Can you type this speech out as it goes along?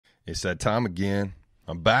It's that time again.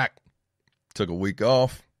 I'm back. Took a week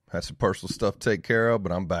off. Had some personal stuff to take care of,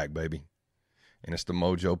 but I'm back, baby. And it's the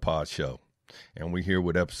Mojo PODSHOW. And we here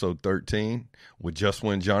with episode 13 with Just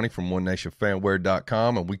Win Johnny from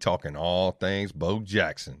OneNationFanwear.com, and we talking all things Bo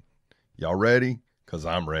Jackson. Y'all ready? Because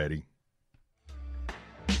I'm ready.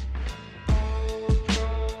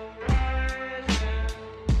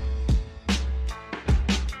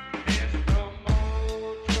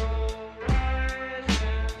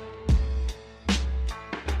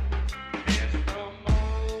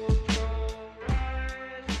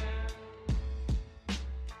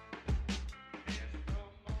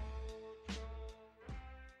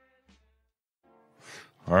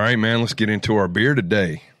 All right, man, let's get into our beer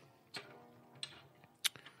today.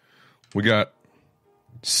 We got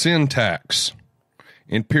Syntax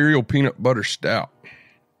Imperial Peanut Butter Stout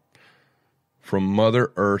from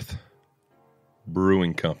Mother Earth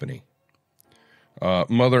Brewing Company.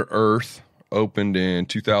 Mother Earth opened in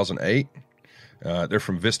 2008. They're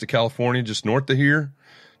from Vista, California, just north of here.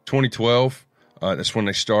 2012, that's when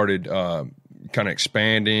they started kind of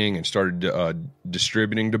expanding and started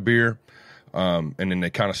distributing the beer. And then they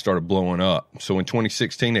kind of started blowing up. So in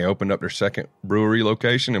 2016, they opened up their second brewery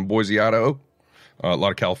location in Boise, Idaho. A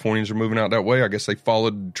lot of Californians are moving out that way. I guess they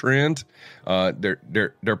followed the trend.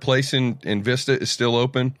 Their place in Vista is still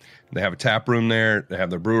open. They have a tap room there. They have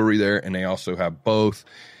their brewery there, and they also have both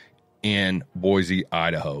in Boise,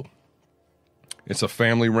 Idaho. It's a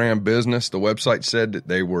family-ran business. The website said that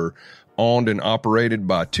they were owned and operated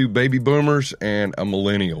by 2 baby boomers and a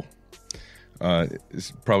millennial.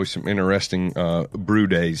 It's probably some interesting brew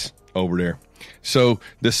days over there. So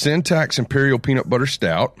the Syntax Imperial Peanut Butter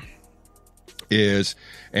Stout is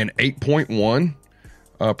an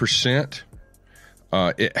 8.1%.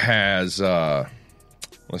 It has,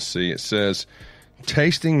 let's see, it says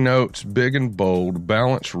tasting notes, big and bold,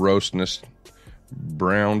 balanced roastness,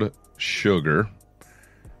 browned sugar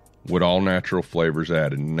with all natural flavors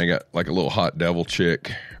added. And they got like a little hot devil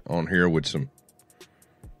chick on here with some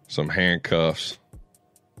handcuffs.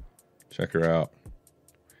 Check her out.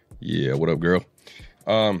 Yeah, what up, girl?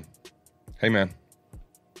 Hey, man.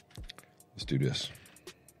 Let's do this.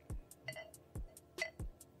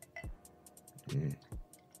 Oh,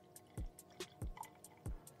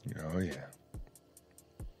 yeah.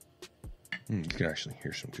 You can actually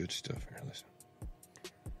hear some good stuff here. Listen.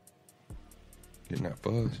 Getting that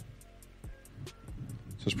fuzz. So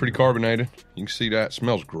it's pretty carbonated. You can see that. It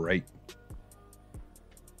smells great.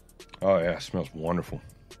 Oh, yeah, it smells wonderful.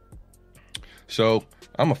 So,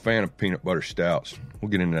 I'm a fan of peanut butter stouts. We'll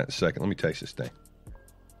get into that in a second. Let me taste this thing.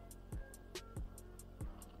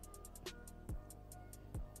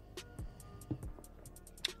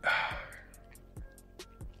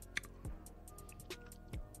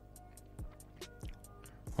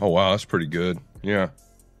 Oh, wow, that's pretty good. Yeah.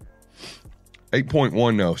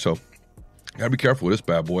 8.1, though, so got to be careful with this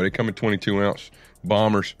bad boy. They come in 22-ounce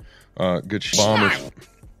bombers. Good bombers.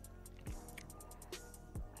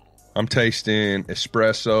 I'm tasting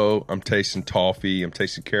espresso. I'm tasting toffee. I'm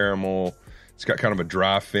tasting caramel. It's got kind of a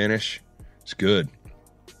dry finish. It's good.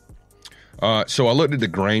 So I looked at the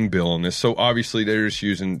grain bill on this. So obviously they're just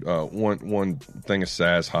using one thing of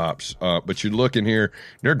Saz hops. But you look in here,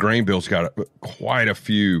 their grain bill's got quite a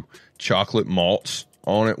few chocolate malts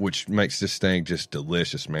on it, which makes this thing just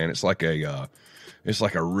delicious, man. It's like a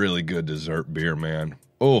really good dessert beer, man.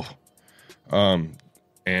 Oh,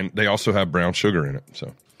 and they also have brown sugar in it.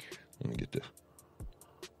 So. Let me get this.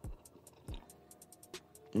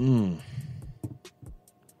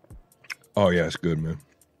 Oh, yeah, it's good, man.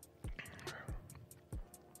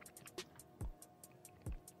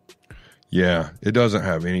 Yeah, it doesn't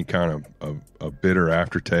have any kind of a bitter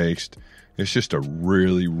aftertaste. It's just a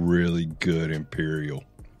really, really good Imperial.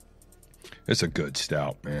 It's a good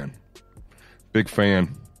stout, man. Big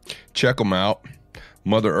fan. Check them out.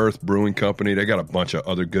 Mother Earth Brewing Company. They got a bunch of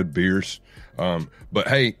other good beers. But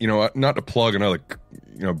hey, not to plug another,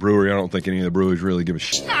 brewery. I don't think any of the breweries really give a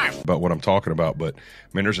shit about what I'm talking about. But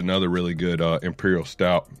man, there's another really good Imperial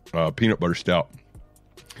Stout, peanut butter stout,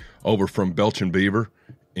 over from Belch and Beaver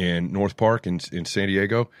in North Park in San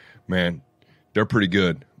Diego. Man, they're pretty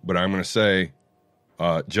good. But I'm gonna say,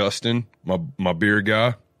 Justin, my beer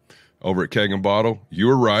guy over at Keg and Bottle, you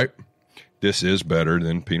were right. This is better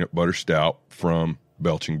than peanut butter stout from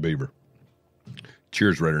Belch and Beaver.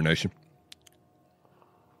 Cheers, Raider Nation.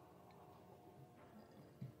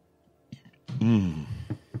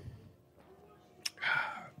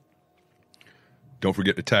 Don't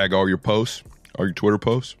forget to tag all your posts, all your Twitter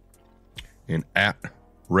posts, in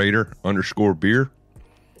 @Raider_beer.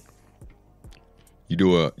 You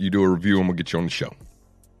do a review and we'll get you on the show.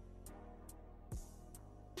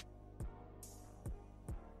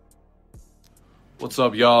 What's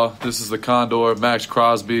up, y'all? This is the Condor, Max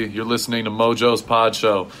Crosby. You're listening to MOJOE'S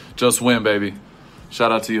PODSHOW. Just win, baby.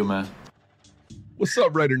 Shout out to you, man. What's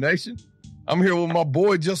up, Raider Nation? I'm here with my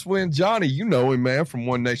boy Just Win Johnny. You know him, man, from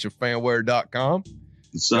OneNationFanwear.com.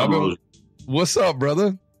 What's up, What's up,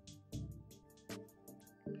 brother?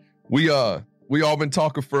 We all been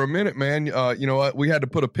talking for a minute, man. You know what? We had to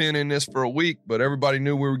put a pin in this for a week, but everybody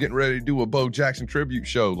knew we were getting ready to do a Bo Jackson tribute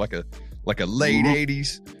show, like a late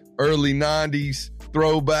 80s, early 90s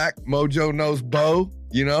throwback. Mojo Knows Bo,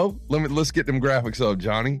 you know? Let's get them graphics up,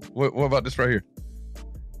 Johnny. What about this right here?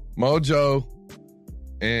 Mojo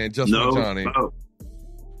and Just Win Johnny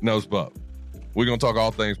Knows Bo. We're going to talk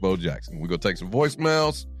all things Bo Jackson. We're going to take some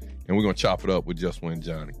voicemails, and we're going to chop it up with Just Win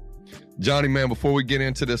Johnny. Johnny, man, before we get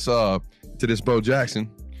into this Bo Jackson,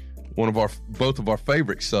 both of our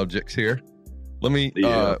favorite subjects here, let me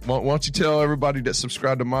why don't you tell everybody that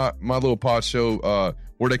subscribe to my little pod show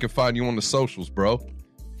where they can find you on the socials, bro.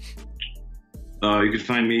 You can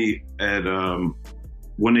find me at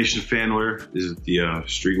One Nation Fanwear. This is the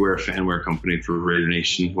streetwear fanwear company for Raider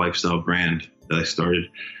Nation lifestyle brand that I started.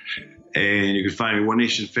 And you can find me One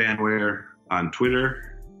Nation Fanwear on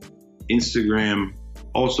Twitter, Instagram,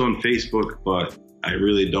 also on Facebook, but I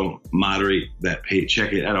really don't moderate that page,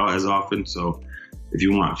 check it out as often. So if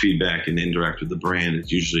you want feedback and interact with the brand,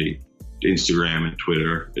 it's usually Instagram and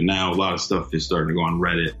Twitter. And now a lot of stuff is starting to go on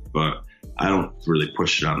Reddit, but I don't really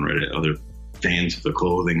push it on Reddit. Other fans of the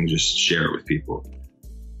clothing just share it with people.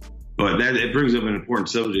 But it brings up an important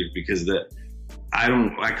subject because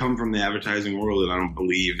I come from the advertising world and I don't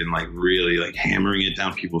believe in really hammering it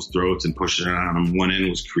down people's throats and pushing it on them. One N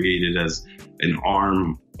was created as an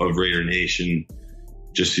arm of Raider Nation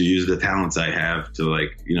just to use the talents I have to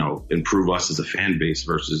improve us as a fan base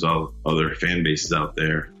versus all other fan bases out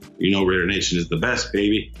there. You know, Raider Nation is the best,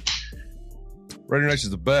 baby. Raider Nation is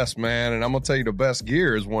the best, man. And I'm going to tell you the best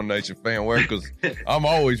gear is One Nation Fanwear because I'm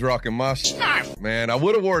always rocking my shirt, man. I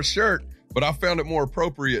would have wore a shirt, but I found it more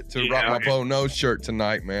appropriate to rock my Bo Knows shirt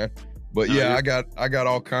tonight, man. But I got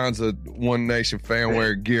all kinds of One Nation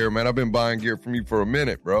Fanwear gear, man. I've been buying gear from you for a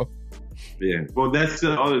minute, bro. Yeah. Well, that's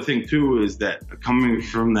the other thing too, is that coming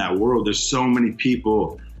from that world, there's so many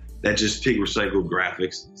people that just take recycled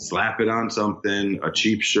graphics, slap it on something, a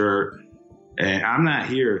cheap shirt. And I'm not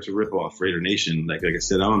here to rip off Raider Nation. Like I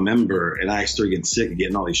said, I'm a member and I started getting sick of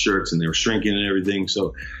getting all these shirts and they were shrinking and everything.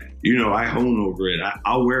 So, I hone over it.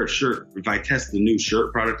 I'll wear a shirt. If I test the new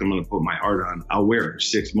shirt product, I'm going to put my art on. I'll wear it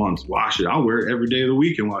 6 months, wash it. I'll wear it every day of the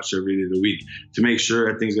week and wash it every day of the week to make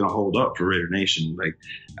sure that thing's going to hold up for Raider Nation.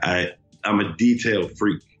 I'm a detail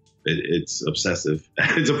freak. It's obsessive.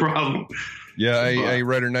 It's a problem. Yeah, hey,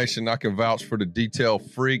 Raider Nation, I can vouch for the detail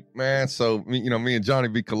freak, man. So, me and Johnny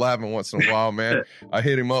be collabing once in a while, man. I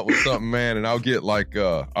hit him up with something, man, and I'll get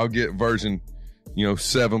version,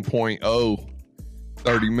 7.0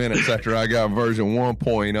 30 minutes after I got version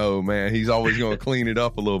 1.0, man. He's always going to clean it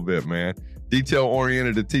up a little bit, man.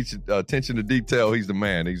 Detail-oriented, attention to detail, he's the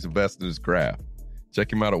man. He's the best in his craft.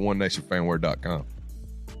 Check him out at OneNationFanwear.com.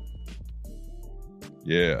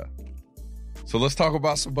 Yeah. So let's talk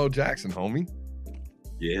about some Bo Jackson, homie.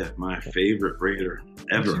 Yeah, my favorite Raider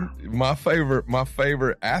ever. My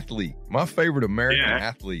favorite athlete. My favorite American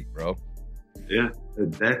athlete, bro. Yeah,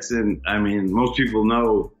 most people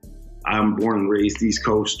know I'm born and raised East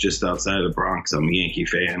Coast, just outside of the Bronx. I'm a Yankee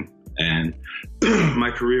fan. And my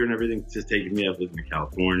career and everything has taken me. I've lived in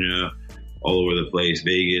California, all over the place,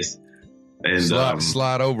 Vegas. And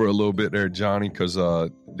slide over a little bit there, Johnny, because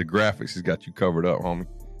the graphics has got you covered up, homie.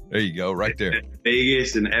 There you go, right there.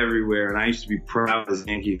 Vegas and everywhere. And I used to be proud as a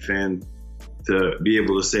Yankee fan to be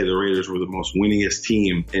able to say the Raiders were the most winningest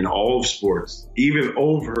team in all of sports, even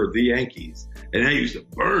over the Yankees. And I used to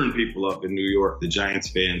burn people up in New York, the Giants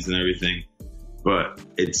fans and everything. But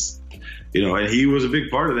it's, and he was a big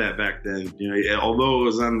part of that back then. Although it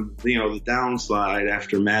was on, the downslide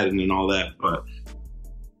after Madden and all that, but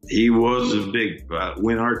he was a big,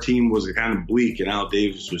 when our team was kind of bleak and Al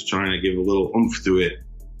Davis was trying to give a little oomph to it,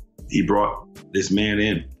 he brought this man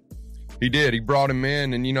in. He did. He brought him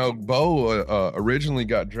in, and Bo originally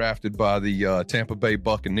got drafted by the Tampa Bay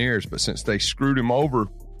Buccaneers, but since they screwed him over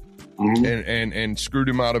and screwed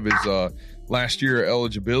him out of his last year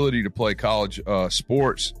eligibility to play college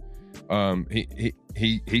sports,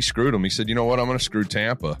 he screwed him. He said, "You know what? I'm going to screw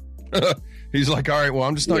Tampa." He's like, "All right, well,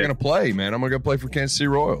 I'm just not going to play, man. I'm going to go play for Kansas City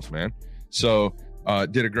Royals, man." So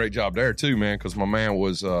did a great job there too, man, because my man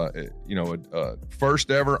was,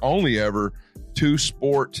 first ever, only ever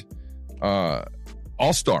two-sport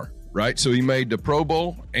all-star, right? So he made the Pro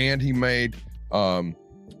Bowl and he made the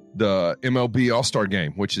MLB All-Star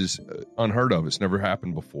game, which is unheard of. It's never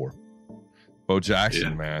happened before. Bo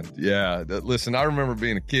Jackson, man. Yeah. Listen, I remember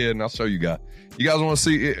being a kid, and I'll show you guys. You guys want to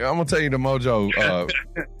see? I'm going to tell you the Mojo.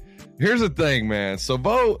 Here's the thing, man. So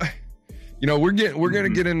Bo, you know, we're going to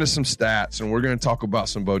get into some stats, and we're going to talk about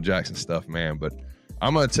some Bo Jackson stuff, man. But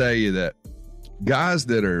I'm going to tell you that guys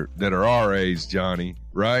that are our age, Johnny,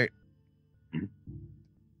 right?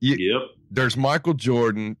 Yep. There's Michael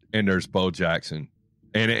Jordan and there's Bo Jackson.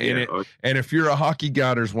 And if you're a hockey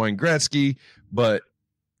guy, there's Wayne Gretzky, but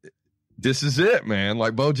this is it, man.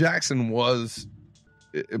 Like Bo Jackson was,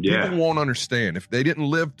 people won't understand. If they didn't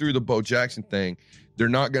live through the Bo Jackson thing, they're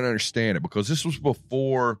not going to understand it, because this was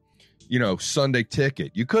before, you know, Sunday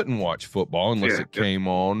Ticket. You couldn't watch football unless it came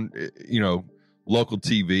on, you know, local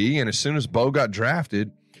TV. And as soon as Bo got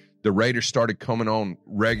drafted, the Raiders started coming on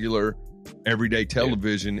regular, everyday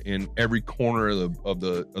television in every corner of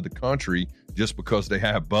the country, just because they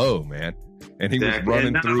have Bo, man. And he was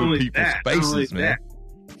running through people's faces, man.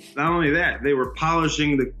 Not only that, they were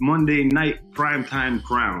polishing the Monday night primetime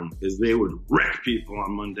crown, because they would wreck people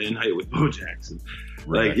on Monday night with Bo Jackson.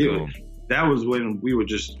 Like, that was when we were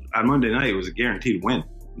just, on Monday night, it was a guaranteed win,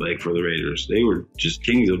 like, for the Raiders. They were just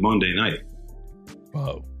kings of Monday night.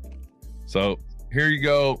 Bo. So here you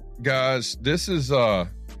go, guys. This is, I'm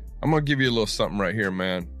going to give you a little something right here,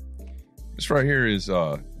 man. This right here is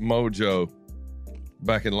Mojo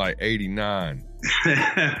back in like 89.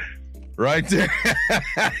 Right there.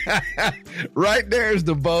 Right there's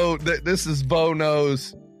the Bo. This is Bo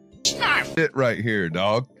knows it right here,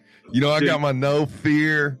 dog. You know, I got my No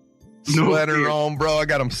Fear sweater on, bro. I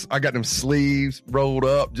got them sleeves rolled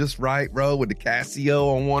up just right, bro, with the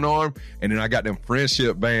Casio on one arm, and then I got them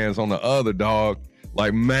friendship bands on the other, dog.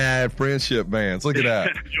 Like mad friendship bands. Look at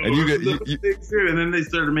that. And and then they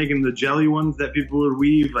started making the jelly ones that people would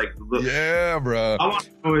weave. Like, yeah, bro. I want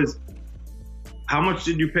to know is, how much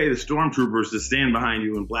did you pay the stormtroopers to stand behind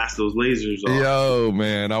you and blast those lasers off? Yo,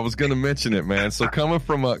 man, I was gonna mention it, man. So coming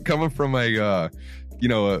from a you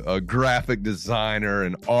know, a graphic designer,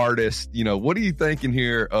 an artist, you know, what are you thinking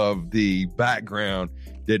here of the background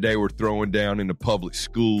that they were throwing down in the public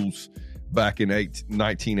schools back in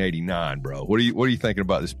 1989, bro? What are you thinking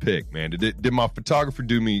about this pic, man? Did my photographer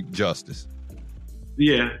do me justice?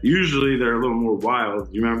 Yeah, usually they're a little more wild.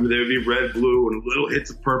 You remember there would be red, blue, and little hits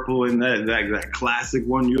of purple in that classic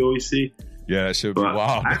one you always see. Yeah, it should be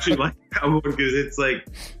wild. I actually like that one because it's like,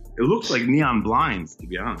 it looks like neon blinds, to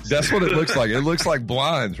be honest. That's what it looks like. It looks like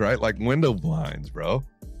blinds, right? Like window blinds, bro.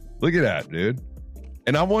 Look at that, dude.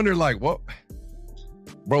 And I wonder, like, what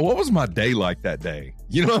was my day like that day?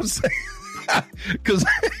 You know what I'm saying? Because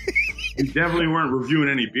you definitely weren't reviewing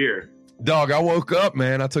any beer. Dog, I woke up,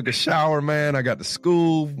 man. I took a shower, man. I got to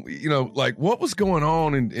school. You know, like, what was going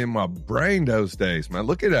on in my brain those days, man?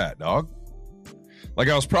 Look at that, dog. Like,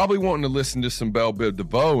 I was probably wanting to listen to some Belle Biv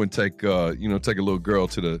DeVoe and take a little girl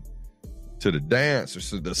to the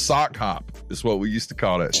dance, or the sock hop is what we used to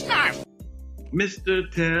call it. Mr.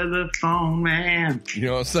 Telephone Man. You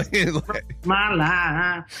know what I'm saying? Like, my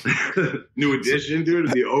life. New addition, dude,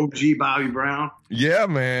 to the OG Bobby Brown. Yeah,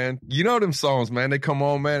 man. You know them songs, man. They come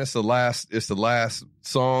on, man. It's the last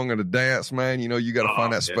song of the dance, man. You know, you got to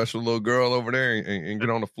find that special little girl over there and get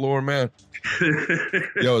on the floor, man.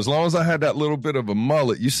 Yo, as long as I had that little bit of a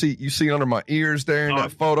mullet, you see under my ears there in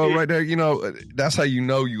that photo right there, you know, that's how you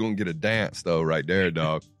know you're going to get a dance, though, right there,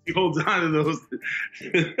 dog. He holds on to those.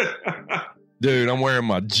 Dude, I'm wearing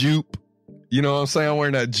my Jupe. You know what I'm saying? I'm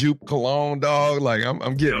wearing that Jupe cologne, dog. Like,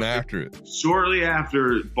 I'm getting after it. Shortly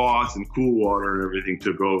after Boss and Cool Water and everything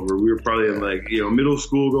took over, we were probably in, like, you know, middle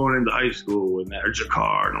school going into high school when that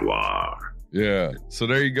Jakar Noir. Yeah. So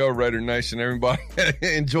there you go, Raider Nation. Everybody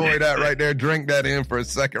enjoy that right there. Drink that in for a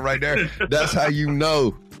second right there. That's how you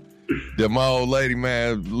know that my old lady,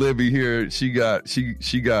 man, Libby here, she got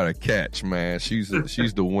a catch, man. She's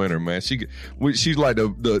the winner, man. She's like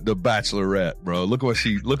the Bachelorette, bro. Look what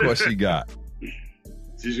she got.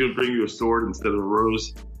 She's gonna bring you a sword instead of a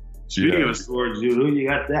rose. Speaking of swords, dude, who you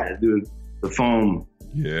got that, dude? The foam.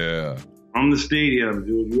 Yeah. From the stadium,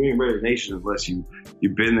 dude. You ain't Raider Nation unless you've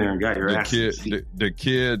been there and got your ass. The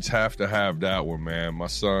kids have to have that one, man. My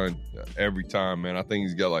son, every time, man. I think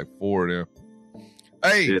he's got like 4 of them.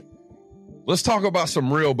 Hey. Yeah. Let's talk about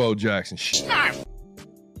some real Bo Jackson shit.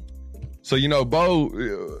 So, you know,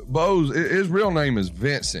 Bo's his real name is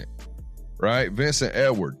Vincent, right? Vincent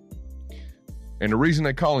Edward. And the reason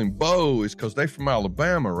they call him Bo is because they from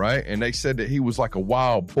Alabama, right? And they said that he was like a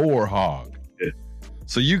wild boar hog. Yeah.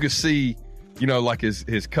 So you could see, you know, like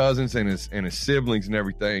his cousins and his siblings and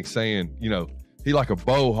everything saying, you know, he like a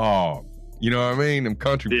bow hog. You know what I mean? Them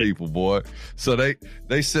country people, boy. So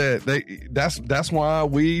they said that's why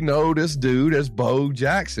we know this dude as Bo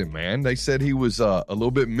Jackson, man. They said he was a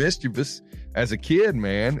little bit mischievous as a kid,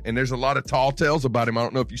 man. And there's a lot of tall tales about him. I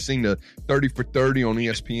don't know if you've seen the 30 for 30 on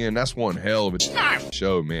ESPN. That's one hell of a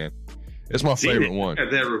show, man. It's my favorite one. I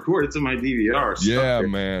got that recorded. It's in my DVR. Yeah,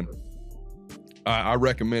 man. I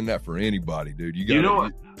recommend that for anybody, dude. You know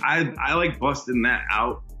what? I like busting that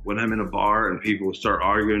out when I'm in a bar and people start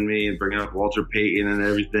arguing me and bringing up Walter Payton and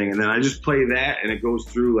everything. And then I just play that and it goes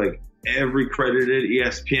through like every credited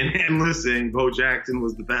ESPN analyst saying Bo Jackson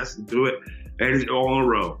was the best to do it. And it's all in a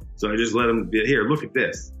row. So I just let him be here. Look at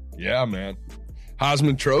this. Yeah, man.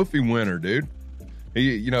 Heisman Trophy winner, dude.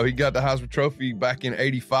 He got the Heisman Trophy back in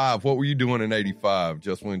 85. What were you doing in 85,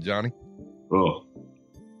 Just Win Johnny? Oh,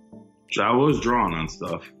 I was drawing on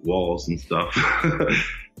stuff, walls and stuff.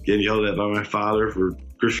 Getting yelled at by my father for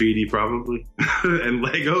graffiti, probably, and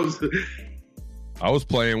Legos. I was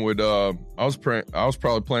playing with I was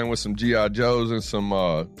probably playing with some GI Joes and some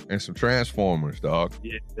Transformers, dog.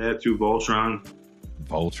 Yeah, that too. Voltron,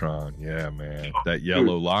 yeah, man. That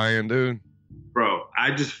yellow lion, dude. Bro,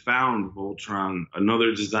 I just found Voltron,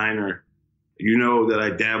 another designer. You know that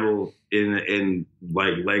I dabble in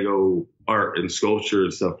like Lego art and sculpture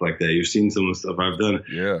and stuff like that. You've seen some of the stuff I've done.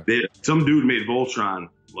 Yeah. Some dude made Voltron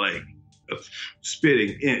like a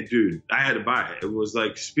spitting in, dude. I had to buy it. It was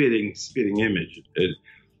like spitting image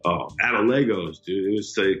out of Legos, dude. It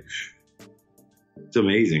was like, it's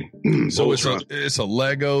amazing. So it's a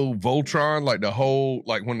Lego Voltron, like the whole,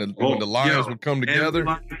 like when the lions would come together. And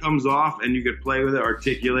the line comes off and you could play with it,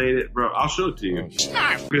 articulate it, bro. I'll show it to you.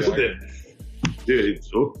 Dude,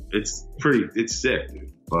 it's sick,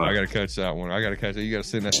 dude. But I gotta catch that one. You gotta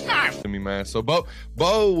send that to me, man. So Bo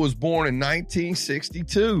was born in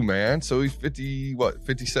 1962, man. So he's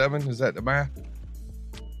 57? Is that the math?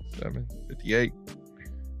 58,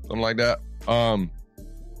 something like that.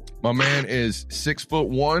 My man is 6'1",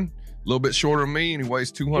 a little bit shorter than me, and he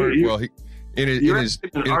weighs 200.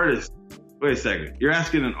 Artist. Wait a second. You're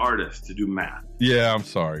asking an artist to do math. Yeah, I'm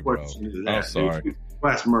sorry, bro. I'm sorry.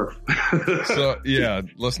 Ask Murf. So yeah,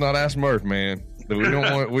 let's not ask Murf, man.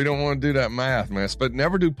 We don't want to do that math, man. But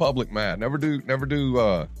never do public math. Never do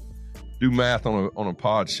math on a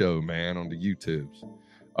pod show, man, on the YouTubes.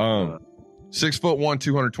 6'1",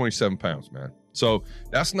 227 pounds, man. So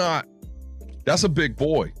that's a big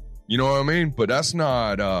boy. You know what I mean? But that's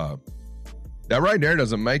not that right there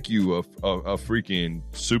doesn't make you a freaking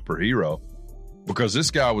superhero, because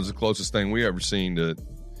this guy was the closest thing we ever seen to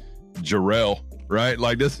Jarrell, right?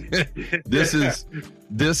 Like this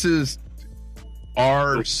is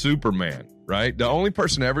our Superman, right? The only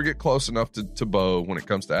person to ever get close enough to Bo when it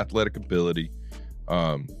comes to athletic ability,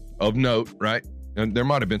 of note, right? And there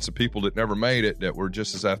might have been some people that never made it that were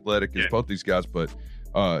just as athletic as both these guys, but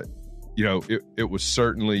it was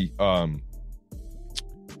certainly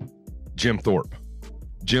Jim Thorpe.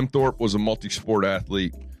 Jim Thorpe was a multi-sport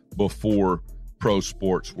athlete before pro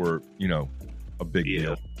sports were, a big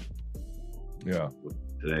deal. Yeah.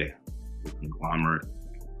 Today, conglomerate.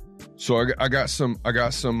 So I got some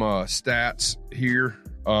stats here.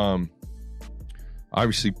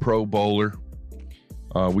 Obviously pro bowler.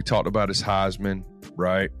 We talked about his Heisman,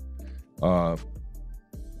 right?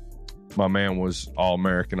 My man was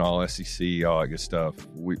All-American, All-SEC, all that good stuff.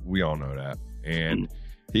 We all know that. And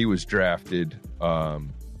he was drafted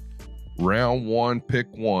round 1, pick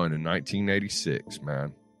 1 in 1986,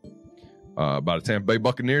 man. By the Tampa Bay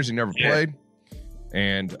Buccaneers. He never played.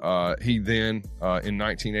 And he then, in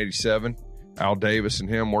 1987, Al Davis and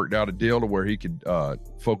him worked out a deal to where he could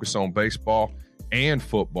focus on baseball and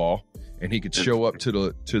football, and he could show up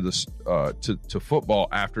to football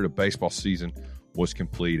after the baseball season was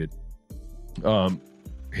completed.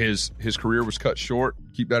 His career was cut short.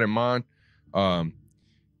 Keep that in mind.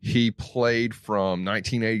 He played from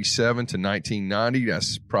 1987 to 1990.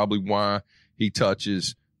 That's probably why he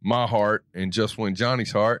touches my heart and Just Win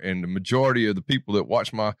Johnny's heart, and the majority of the people that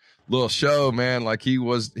watch my little show, man, like he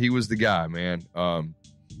was the guy, man.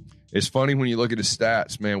 It's funny when you look at his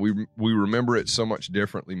stats, man. We remember it so much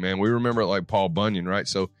differently, man. We remember it like Paul Bunyan, right?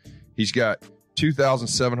 So he's got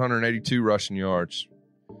 2,782 rushing yards.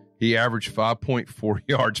 He averaged 5.4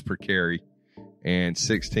 yards per carry and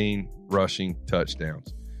 16 rushing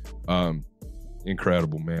touchdowns.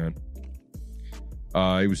 Incredible, man.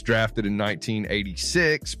 He was drafted in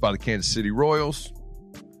 1986 by the Kansas City Royals.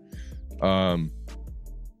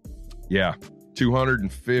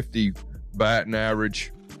 250 batting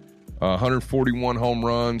average, 141 home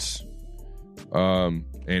runs, and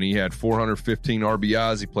he had 415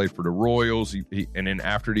 RBIs. He played for the Royals. And then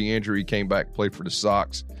after the injury, he came back, played for the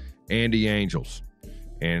Sox Andy Angels.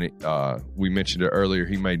 And we mentioned it earlier.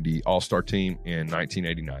 He made the All-Star team in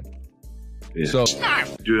 1989. Yeah. So,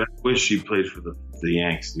 dude, I wish he played for the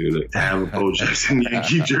Yanks, dude. Like, to have a Bo Jackson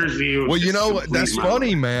Yankee jersey. Well, you know what? That's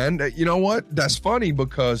funny, man. You know what? That's funny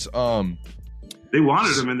because they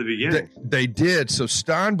wanted him in the beginning. They did. So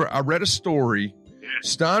I read a story.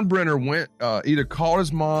 Steinbrenner went either called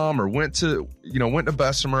his mom or went to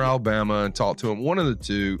Bessemer, Alabama, and talked to him. One of the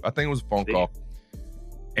two. I think it was a phone call.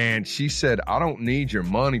 And she said, "I don't need your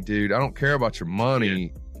money, dude. I don't care about your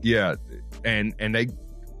money." Yeah. And they,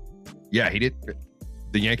 he did.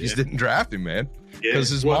 The Yankees didn't draft him, man, because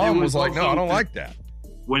his mom was like, "No, I don't like that."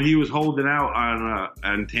 When he was holding out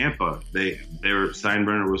on Tampa,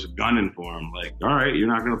 Steinbrenner was gunning for him. Like, all right, you're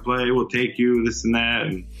not going to play. We'll take you, this and that.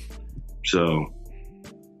 And so,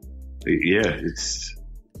 it's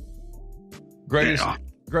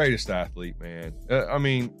greatest athlete, man. I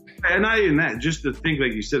mean, and not even that. Just to think,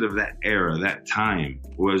 like you said, of that era, that time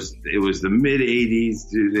it was the mid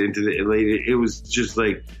 '80s into the late. It was just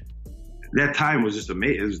like that time was just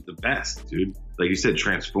amazing. It was the best, dude. Like you said,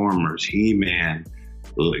 Transformers, He-Man.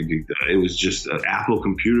 It was just Apple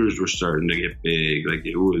computers were starting to get big. Like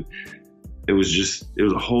it was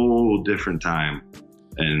a whole different time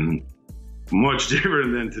and much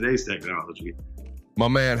different than today's technology. My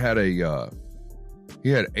man had he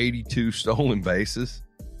had 82 stolen bases.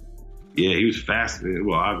 Yeah, he was fast.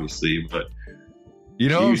 Well, obviously, but you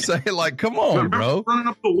know what I'm saying? Like, come on, bro. Running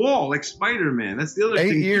up the wall like Spider-Man. That's the other thing.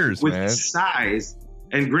 8 years, with man. Size.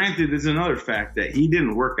 And granted, there's another fact that he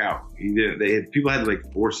didn't work out. People had to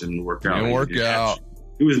like force him to work out. Didn't work out.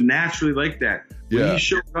 He was naturally like that. When he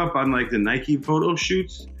showed up on like the Nike photo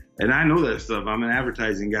shoots, and I know that stuff. I'm an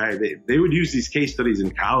advertising guy. They would use these case studies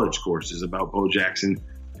in college courses about Bo Jackson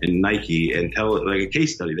and Nike and tell it like a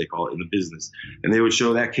case study, they call it in the business. And they would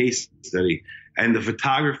show that case study. And the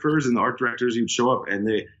photographers and the art directors, he would show up and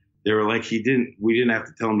they were like, we didn't have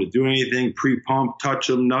to tell him to do anything, pre-pump, touch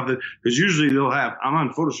him, nothing. Because usually I'm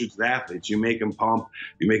on photo shoots with athletes. You make them pump,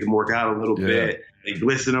 you make them work out a little bit. They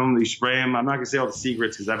glisten them, they spray them. I'm not going to say all the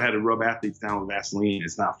secrets because I've had to rub athletes down with Vaseline.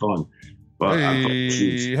 It's not fun. But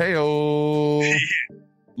hey-o.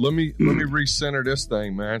 Let me recenter this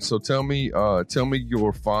thing, man. So tell me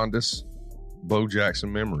your fondest Bo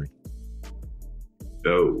Jackson memory.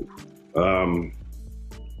 Man,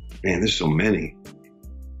 there's so many.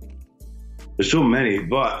 There's so many,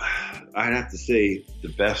 but I'd have to say the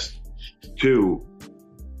best two,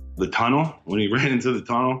 the tunnel, when he ran into the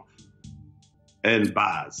tunnel, and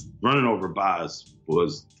Boz. Running over Boz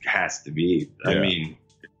has to be. Yeah. I mean,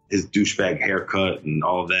 his douchebag haircut and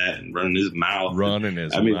all that, and running his mouth.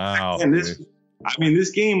 This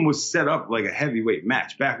game was set up like a heavyweight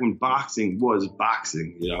match back when boxing was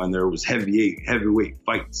boxing, and there was heavyweight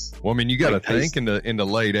fights. Well, I mean, you got to think in the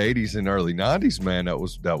late '80s and early '90s, man. That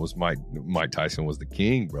was Mike Tyson was the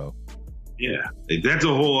king, bro. Yeah, that's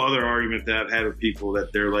a whole other argument that I've had with people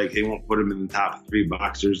that they're like they won't put him in the top 3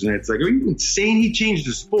 boxers, and it's like, are you insane? He changed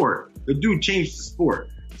the sport. The dude changed the sport.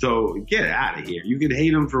 So get out of here. You can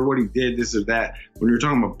hate him for what he did, this or that. When you're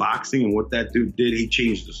talking about boxing and what that dude did, he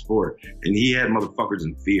changed the sport. And he had motherfuckers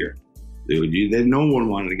in fear. Dude, no one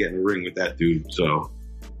wanted to get in the ring with that dude. So,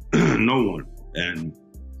 no one. And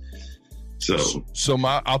so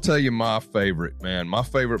I'll tell you my favorite, man. My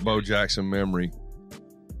favorite Bo Jackson memory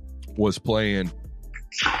was playing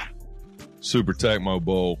Super Tecmo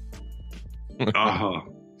Bowl. Uh-huh.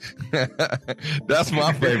 That's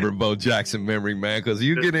my favorite Bo Jackson memory, man. Because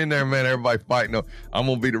you get in there, man, everybody fighting. I'm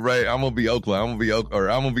gonna be I'm gonna be Oakland. I'm gonna be Oakland, or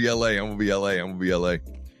I'm gonna be LA. I'm gonna be LA. I'm gonna be LA.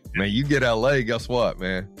 Man, you get LA, guess what,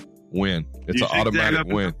 man? Win. It's an automatic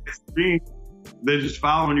win. They're just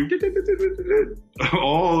following you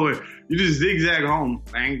all the way. You just zigzag home,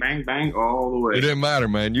 bang, bang, bang, all the way. It didn't matter,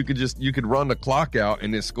 man. You could run the clock out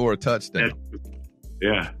and then score a touchdown.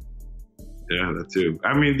 Yeah, that too.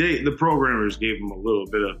 I mean, the programmers gave him a little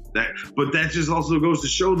bit of that, but that just also goes to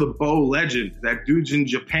show the Bo legend. That dude's in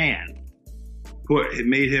Japan. It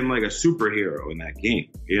made him like a superhero in that game.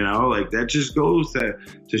 Like that just goes to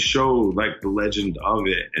show like the legend of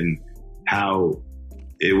it and how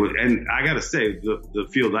it was. And I gotta say, the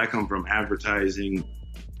field I come from, advertising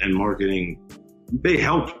and marketing, they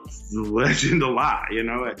helped the legend a lot.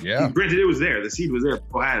 Yeah. Granted, it was there. The seed was there.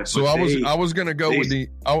 So I was gonna go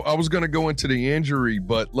I was gonna go into the injury,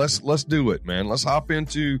 but let's do it, man. Let's hop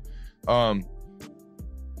into the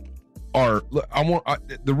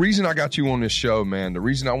reason I got you on this show, man. The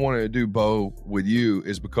reason I wanted to do Bo with you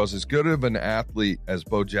is because as good of an athlete as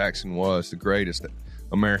Bo Jackson was, the greatest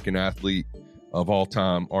American athlete of all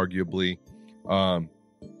time, arguably,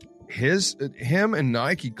 him and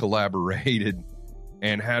Nike collaborated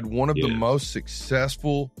and had one of the most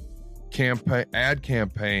successful ad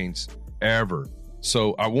campaigns ever.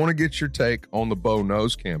 So I want to get your take on the Bo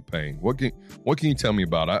Knows campaign. What can you tell me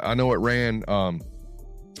about it? I know it ran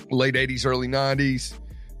late 80s, early 90s.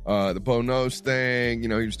 The Bo Knows thing, he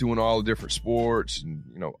was doing all the different sports and,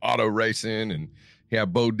 auto racing, and he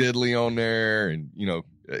had Bo Diddley on there, and,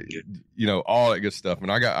 all that good stuff.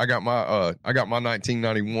 And I got my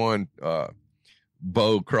 1991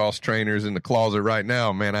 Bo cross trainers in the closet right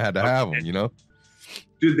now, man. I had to have them,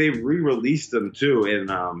 Dude, they re-released them too in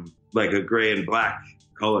like a gray and black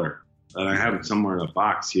color. And I have it somewhere in a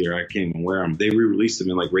box here. I can't even wear them. They re-released them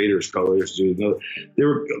in like Raiders colors. Dude.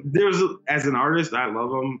 As an artist, I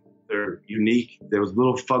love them. They're unique. There was a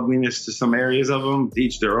little fugliness to some areas of them. To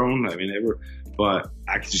each their own. I mean, but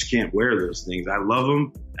I just can't wear those things. I love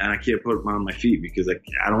them, and I can't put them on my feet because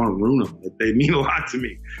I don't want to ruin them. They mean a lot to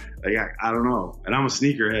me. Like I don't know. And I'm a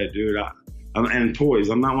sneakerhead, dude. And toys.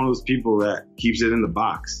 I'm not one of those people that keeps it in the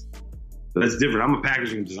box. That's different. I'm a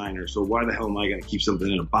packaging designer, so why the hell am I going to keep something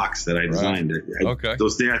in a box that I designed? Right. Okay.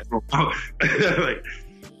 Those things I throw out.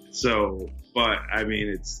 But I mean,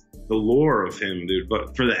 it's the lore of him, dude.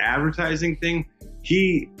 But for the advertising thing,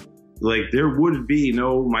 there would be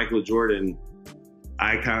no Michael Jordan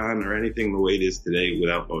icon or anything the way it is today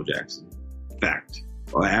without Bo Jackson. Fact.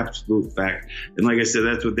 Absolute fact. And like I said,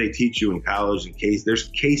 that's what they teach you in college. There's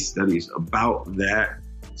case studies about that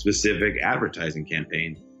specific advertising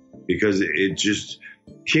campaign, because it just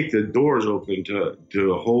kicked the doors open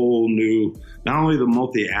to a whole new, not only the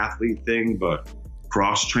multi-athlete thing, but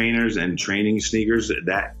cross trainers and training sneakers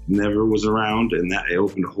that never was around, and that it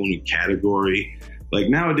opened a whole new category. Like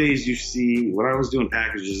nowadays, you see, when I was doing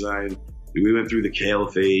package design, we went through the kale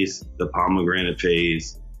phase, the pomegranate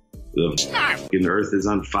phase, the earth is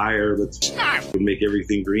on fire, let's make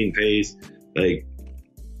everything green phase. Like,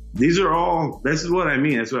 this is what I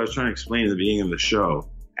mean. That's what I was trying to explain at the beginning of the show.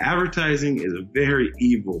 Advertising is a very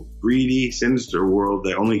evil, greedy, sinister world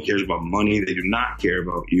that only cares about money. They do not care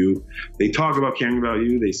about you. They talk about caring about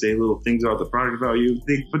you. They say little things about the product about you,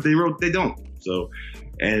 but they don't. So,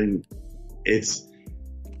 and it's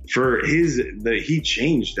he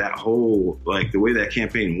changed that whole, like the way that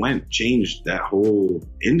campaign went, changed that whole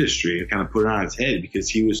industry and kind of put it on its head, because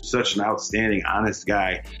he was such an outstanding, honest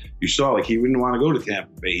guy. You saw, like, he wouldn't want to go to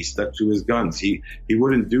Tampa Bay. He stuck to his guns. He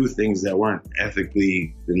wouldn't do things that weren't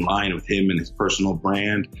ethically in line with him and his personal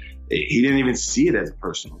brand. He didn't even see it as a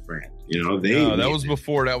personal brand. That was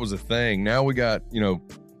before that was a thing. Now we got,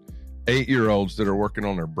 8-year-olds that are working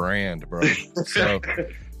on their brand, bro. So,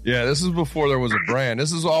 yeah, this is before there was a brand.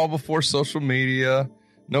 This is all before social media.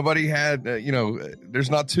 Nobody had, there's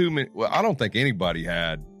not too many. Well, I don't think anybody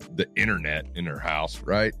had the internet in their house,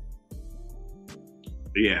 right?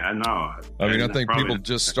 Yeah, I know. I think people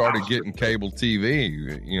just started getting cable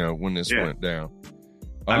TV, when this went down.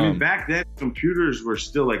 Back then, computers were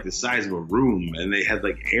still like the size of a room, and they had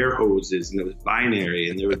like air hoses, and it was binary,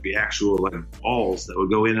 and there would be actual like balls that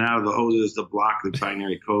would go in and out of the hoses to block the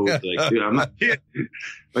binary code. Like, dude, I'm not kidding.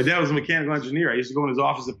 My dad was a mechanical engineer. I used to go in his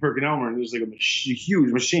office at PerkinElmer, and there's like a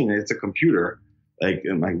huge machine, and it's a computer. Like,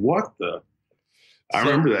 I'm like, what the? I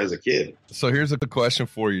remember that as a kid. So here's a question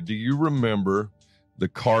for you: do you remember the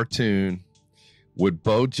cartoon with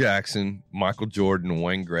Bo Jackson, Michael Jordan, and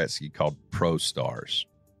Wayne Gretzky called Pro Stars?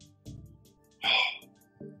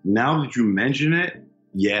 Now that you mention it,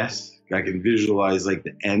 yes, I can visualize like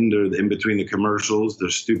the end or the in between the commercials, the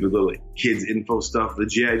stupid little kids info stuff, the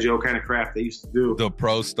G.I. Joe kind of crap they used to do. The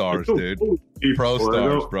Pro Stars, dude. Pro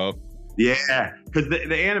Stars, bro. Yeah, because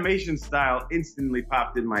the animation style instantly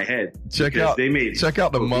popped in my head. Check out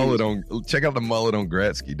the mullet on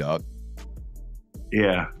Gretzky, dog.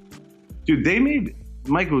 Yeah, dude, they made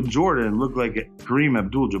Michael Jordan look like Kareem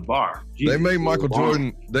Abdul-Jabbar. They made Michael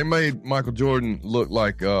Jordan look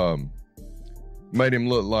like made him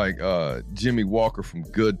look like Jimmy Walker from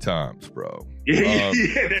Good Times, bro. Yeah,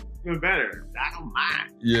 that's even better.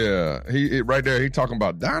 Dynamite. Yeah, he right there. He talking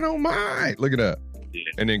about dynamite. Look at that. Yeah.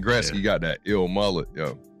 And then Gretzky got that ill mullet,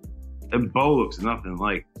 yo. And Bo looks nothing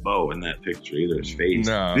like Bo in that picture either. His face.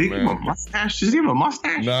 Nah, man. Does he have a mustache? Does he have a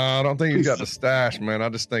mustache? Nah, I don't think he's got the stash, man. I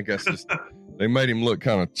just think that's just they made him look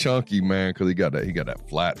kind of chunky, man, because he got that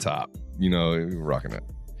flat top. He was rocking that.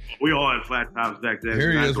 We all had flat tops back then.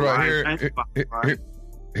 Here he is, right here.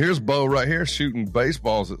 Here's Bo right here shooting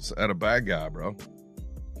baseballs at a bad guy, bro.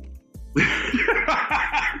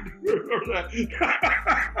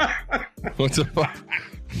 What the fuck?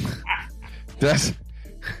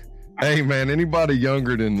 Hey, man, anybody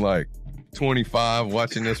younger than like 25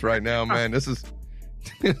 watching this right now, man, this is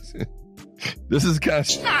kind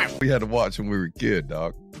of we had to watch when we were a kid,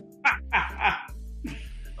 dog.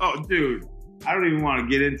 Oh, dude, I don't even want to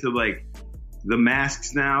get into like the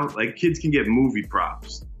masks now. Like kids can get movie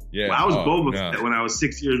props. Yeah, well, I was Boba Fett when I was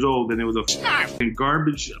 6 years old, and it was a fucking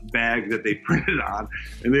garbage bag that they printed on,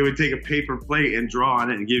 and they would take a paper plate and draw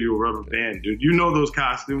on it and give you a rubber band, dude. You know those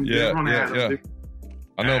costumes? Yeah.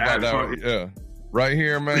 I know about that one. Yeah. Right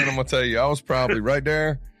here, man, I'm going to tell you, I was probably right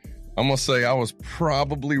there. I'm going to say I was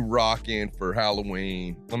probably rocking for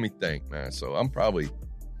Halloween. Let me think, man. So I'm probably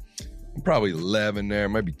 11 there,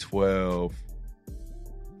 maybe 12.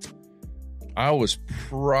 I was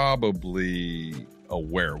probably a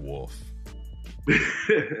werewolf.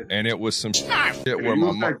 And it was some shit where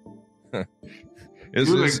my mom... It was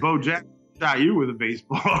like Bo Jack shot you with a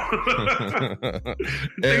baseball.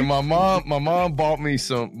 And my mom bought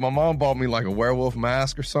me like a werewolf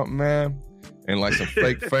mask or something, man, and like some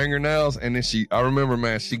fake fingernails. And then I remember,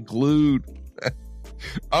 man, she glued, I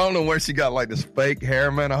don't know where she got like this fake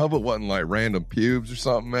hair, man. I hope it wasn't like random pubes or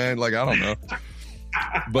something, man. Like, I don't know.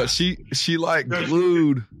 But she like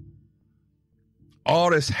glued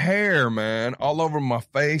all this hair, man, all over my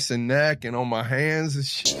face and neck and on my hands and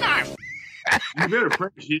shit. You better pray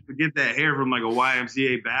she didn't get that hair from like a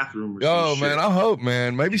YMCA bathroom or Oh, some man, shit. I hope,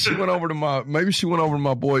 man. Maybe she went over to my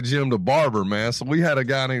boy Jim the barber, man. So we had a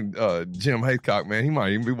guy named Jim Haycock, man. He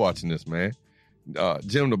might even be watching this, man.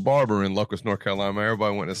 Jim the barber in Locust, North Carolina, man.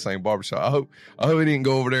 Everybody went to the same barbershop. I hope he didn't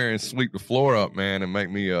go over there and sweep the floor up, man, and make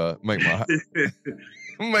my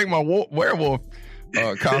werewolf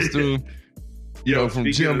costume,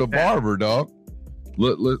 from Jim the barber, dog.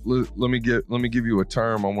 Let me give you a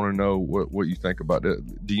term. I want to know what you think about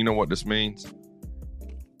that. Do you know what this means?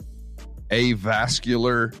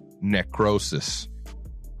 Avascular necrosis.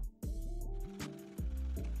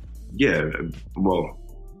 Yeah, well,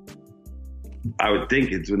 I would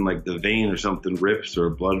think it's when like the vein or something rips or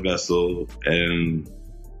a blood vessel and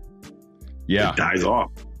it dies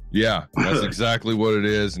off. Yeah, that's exactly what it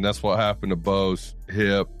is, and that's what happened to Bo's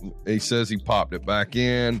hip. He says he popped it back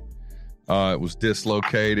in. It was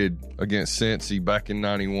dislocated against Cincy back in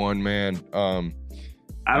 '91, man.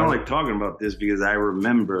 I don't like talking about this because I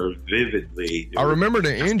remember vividly. I remember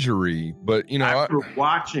the injury, but I remember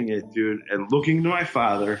watching it, dude, and looking to my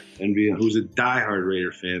father and who's a diehard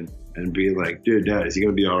Raider fan, and being like, "Dude, Dad, is he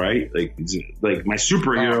gonna be all right?" Like, like my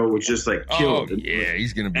superhero was just like killed. Oh, yeah,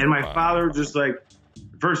 he's gonna be. And my father just like,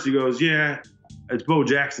 first he goes, "Yeah, it's Bo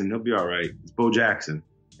Jackson. He'll be all right. It's Bo Jackson."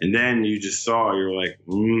 And then you just saw, you're like,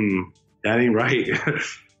 that ain't right.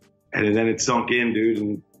 And then it sunk in, dude.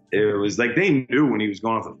 And it was like they knew when he was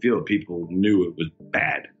going off the field, people knew it was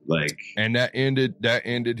bad. Like, and that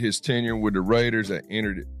ended his tenure with the Raiders. That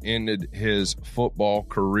ended his football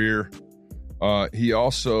career. He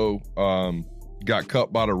also got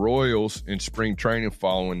cut by the Royals in spring training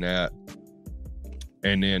following that,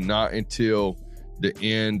 and then not until the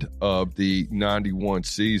end of the '91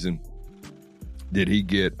 season did he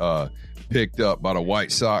get picked up by the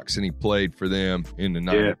White Sox, and he played for them in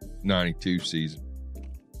the 92 season.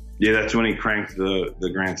 Yeah, that's when he cranked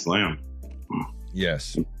the Grand Slam.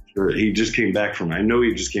 Yes. Sure. He just came back from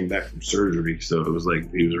surgery, so it was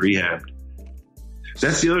like he was rehabbed.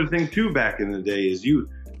 That's the other thing too. Back in the day, is you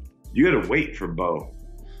had to wait for Bo.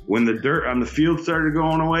 When the dirt on the field started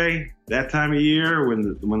going away, that time of year, when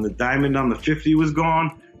the diamond on the 50 was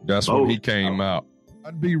gone, that's when he came out.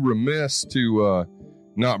 I'd be remiss to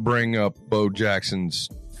not bring up Bo Jackson's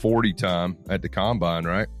 40 time at the combine,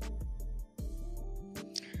 right?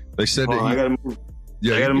 They said that I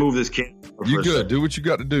gotta move this can. You good? Do what you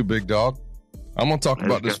got to do, big dog. I'm gonna talk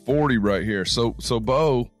about this 40 right here. So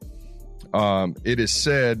Bo, it is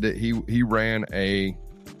said that he ran a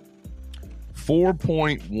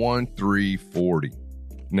 4.13 40.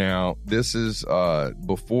 Now this is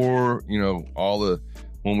before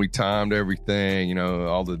when we timed everything,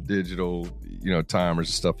 all the digital timers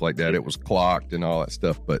and stuff like that. It was clocked and all that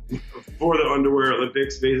stuff, but for the underwear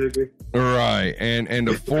Olympics, basically. Right, and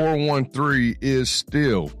the 4.13 is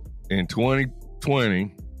still in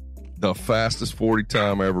 2020 the fastest 40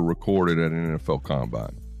 time ever recorded at an NFL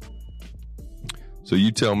combine. So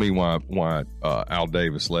you tell me why Al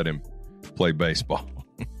Davis let him play baseball.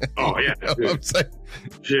 Oh yeah, you know what I'm saying?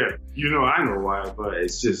 Yeah, I know why, but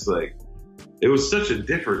it's just like it was such a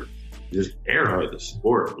different just era of the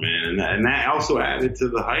sport, man, and that also added to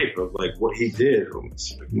the hype of like what he did.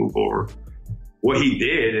 Let's move over. What he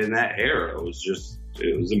did in that era it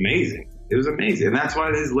was amazing. It was amazing, and that's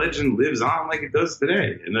why his legend lives on like it does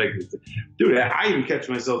today. And like, dude, I even catch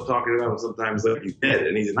myself talking about him sometimes like he's dead,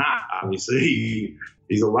 and he's not. Obviously,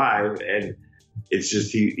 he's alive, and it's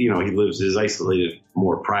just he lives his isolated,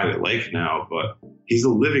 more private life now, but he's a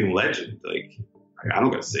living legend. Like, I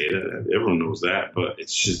don't got to say that. Everyone knows that, but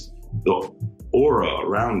it's just the aura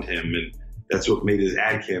around him, and that's what made his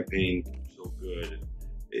ad campaign so good.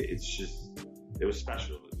 It was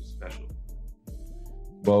special. It was special.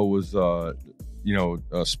 Bo was, a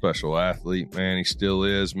special athlete, man. He still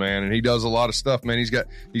is, man. And he does a lot of stuff, man.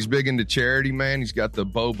 He's big into charity, man. He's got the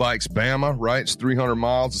Bo Bikes Bama, right? It's 300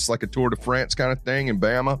 miles. It's like a Tour de France kind of thing in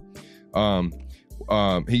Bama.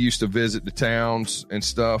 He used to visit the towns and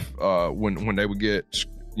stuff, when they would get,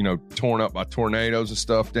 torn up by tornadoes and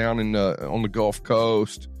stuff down on the Gulf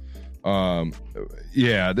Coast.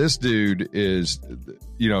 This dude is,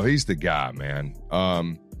 he's the guy, man.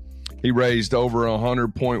 He raised over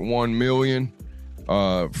 $100.1 million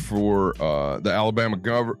for the Alabama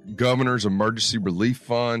Governor's Emergency Relief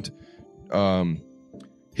Fund.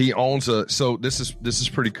 He owns so this is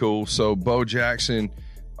pretty cool. So Bo Jackson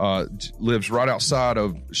lives right outside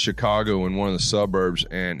of Chicago in one of the suburbs,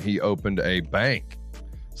 and he opened a bank.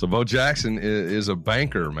 So Bo Jackson is a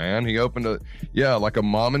banker, man. He opened like a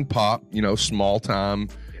mom and pop, small time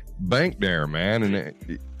bank there, man.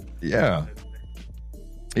 And yeah.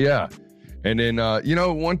 And then,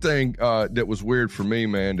 one thing that was weird for me,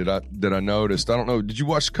 man, that I noticed, I don't know, did you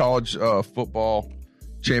watch college football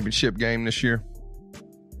championship game this year?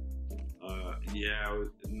 I was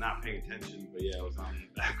not paying attention, but I was on in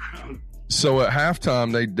the background. So at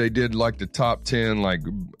halftime, they did like the top 10, like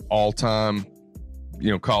all time,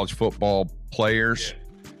 college football players.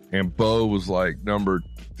 Yeah. And Bo was like number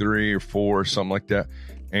 3 or 4 or something like that.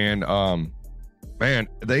 And, man,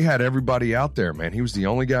 they had everybody out there, man. He was the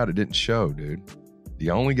only guy that didn't show, dude. The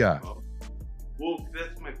only guy. Well,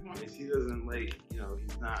 that's my point. Is he doesn't like, he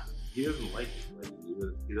doesn't like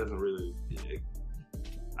it. He doesn't really.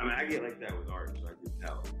 I get like that with art, so I can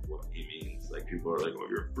tell what he means. Like, people are like, "Oh,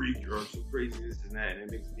 you're a freak. Your art's so crazy, this and that," and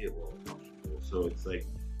it makes me a little uncomfortable. So it's like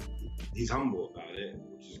he's humble about it,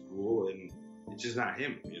 which is cool, and it's just not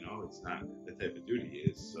him. It's not the type of dude he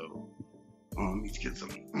is. So, let's get some.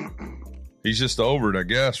 He's just over it, I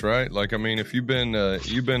guess, right? Like, if you've been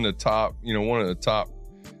the top, one of the top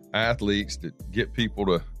athletes that get people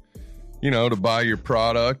to, to buy your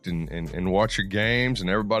product and watch your games, and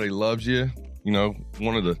everybody loves you,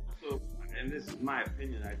 one of the. And this is my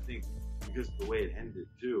opinion. I think because of the way it ended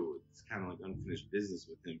too, it's kind of like unfinished business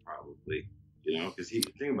with him, probably. Because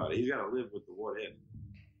think about it, he's got to live with the what if.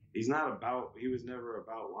 He was never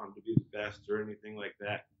about wanting to be the best or anything like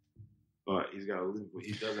that. But he does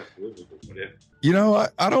have to live with it. What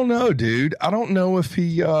if? I don't know, dude. I don't know if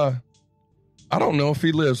he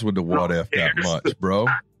lives with the what if that much, bro.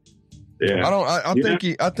 Yeah.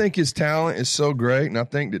 I think his talent is so great, and I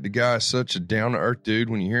think that the guy is such a down to earth dude.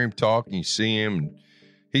 When you hear him talk and you see him, and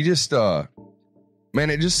he just man,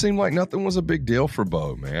 it just seemed like nothing was a big deal for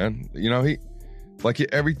Bo, man. He like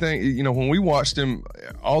everything, when we watched him,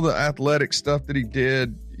 all the athletic stuff that he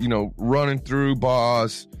did, running through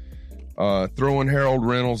bars, throwing Harold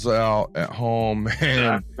Reynolds out at home,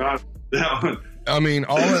 man. That one.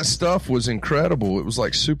 All that stuff was incredible. It was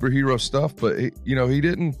like superhero stuff, but he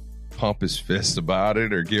didn't pump his fist about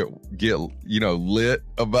it or get lit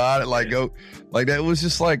about it. Like that was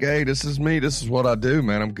just like, hey, this is me. This is what I do,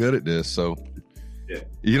 man. I'm good at this. So, yeah.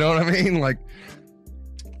 You know what I mean? Like,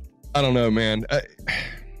 I don't know, man.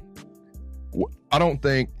 I don't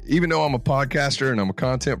think, even though I'm a podcaster and I'm a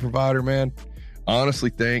content provider, man, I honestly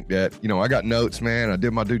think that, I got notes, man. I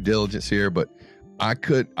did my due diligence here, but I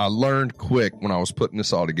learned quick when I was putting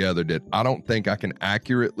this all together that I don't think I can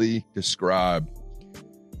accurately describe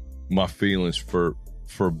my feelings for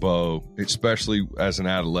Bo, especially as an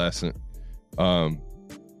adolescent. I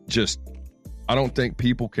don't think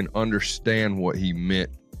people can understand what he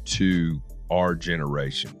meant to our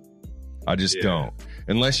generation. I just don't.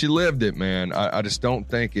 Unless you lived it, man. I just don't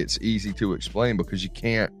think it's easy to explain because you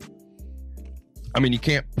can't. I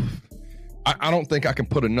don't think I can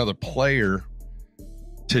put another player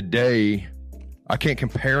today. I can't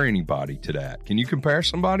compare anybody to that. Can you compare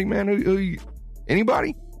somebody, man?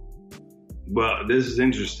 Anybody? Well, this is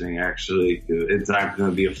interesting, actually. It's not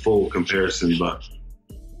going to be a full comparison, but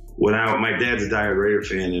my dad's a diehard Raider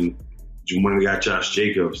fan, and when we got Josh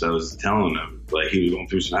Jacobs, I was telling him, like, he was going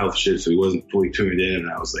through some health shit, so he wasn't fully tuned in, and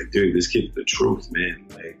I was like, dude, this kid's the truth, man.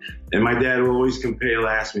 Like, and my dad will always compare,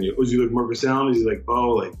 ask me, was he like Marcus Allen? He's like,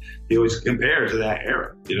 Bo, like, he always compares to that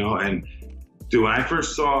era, and dude, when I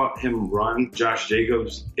first saw him run Josh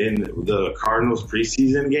Jacobs in the Cardinals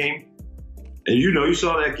preseason game, and you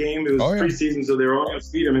saw that game, it was preseason, so they were all going to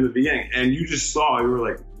feed him in the beginning, and you just saw, you were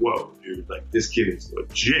like, whoa, dude, like, this kid is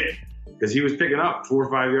legit. Because he was picking up 4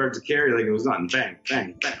 or 5 yards of carry like it was nothing. Bang,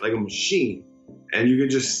 bang, bang, like a machine. And you could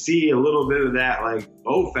just see a little bit of that, like,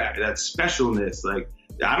 factor, that specialness. Like,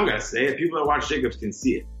 I don't got to say it. People that watch Jacobs can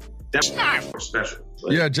see it. That's not special.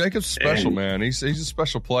 Like, yeah, Jacobs special, man. He's a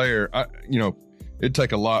special player. It'd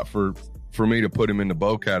take a lot for me to put him in the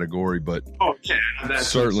Bo category, but that's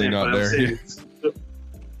certainly not there.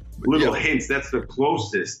 Little hints. That's the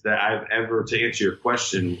closest that I've ever, to answer your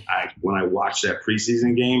question. When I watched that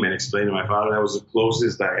preseason game and explained to my father, that was the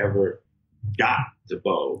closest I ever got to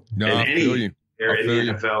Bo in any player in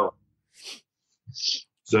the NFL.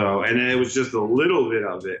 So, and then it was just a little bit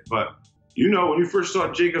of it, but when you first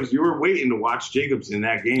saw Jacobs, you were waiting to watch Jacobs in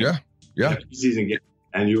that game. Yeah. That preseason game.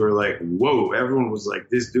 And you were like, whoa, everyone was like,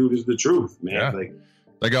 this dude is the truth, man. Yeah.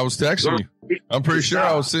 Like I was texting you. I'm pretty sure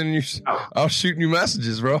I was sending you, I was shooting you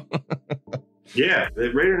messages, bro. Yeah.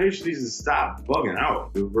 The Raider Nation needs to stop bugging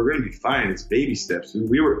out. Dude, we're going to be fine. It's baby steps. Dude,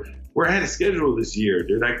 we're ahead of schedule this year,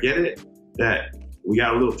 dude. I get it that we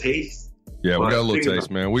got a little taste. Yeah, we got a little taste,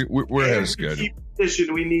 man. We're ahead of schedule. Every key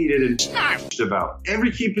position we needed and about.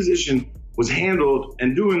 Every key position was handled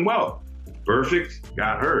and doing well. Perfect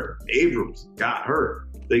got hurt. Abrams got hurt.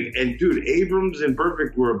 Dude, Abrams and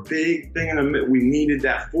Perfect were a big thing in the middle. We needed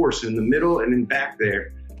that force in the middle and in back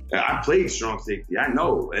there. I played strong safety. I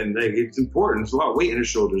know. And it's important. It's a lot of weight in his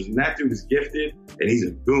shoulders. And that dude is gifted and he's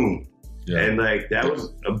a goon. Yeah. And that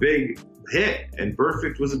was a big hit. And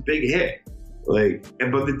Perfect was a big hit. But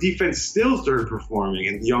the defense still started performing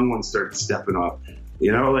and the young ones started stepping up.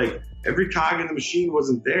 Every cog in the machine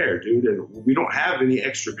wasn't there, dude. And we don't have any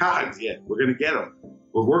extra cogs yet. We're going to get them.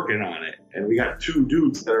 We're working on it. And we got 2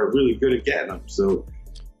 dudes that are really good at getting them. So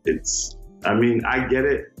I get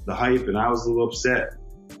it, the hype, and I was a little upset.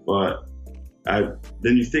 But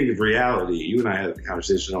then you think of reality. You and I had a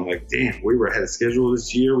conversation. I'm like, damn, we were ahead of schedule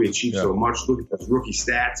this year. We achieved so much. Look at those rookie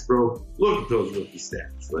stats, bro. Look at those rookie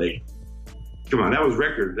stats. Come on, that was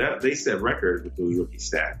record. They set record with those rookie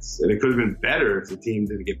stats. And it could have been better if the team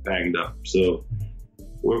didn't get banged up. So,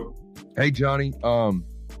 hey, Johnny,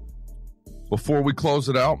 before we close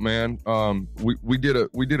it out, man, we did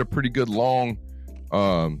a pretty good long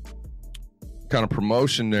kind of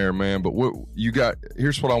promotion there, man. But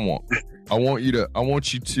here's what I want. I want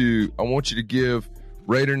you to give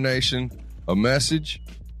Raider Nation a message.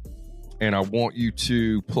 And I want you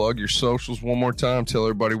to plug your socials one more time. Tell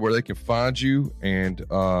everybody where they can find you. And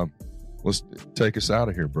let's take us out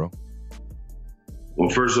of here, bro. Well,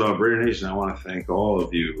 first of all, Raider Nation, I want to thank all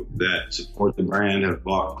of you that support the brand, have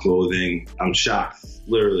bought clothing. I'm shocked,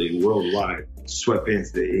 literally worldwide.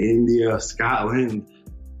 Sweatpants to India, Scotland,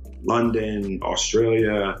 London,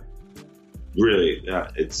 Australia. Really,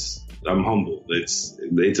 I'm humbled. It's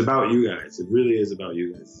about you guys. It really is about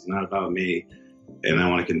you guys. It's not about me. And I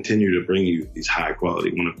want to continue to bring you these high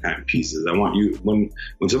quality, one of a kind pieces. I want you, when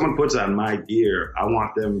someone puts on my gear, I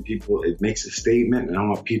want it makes a statement, and I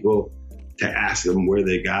want people to ask them where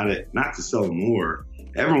they got it, not to sell more.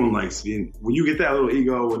 Everyone likes when you get that little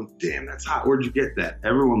ego and damn, that's hot. Where'd you get that?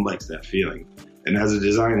 Everyone likes that feeling. And as a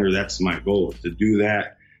designer, that's my goal, to do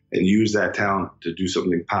that and use that talent to do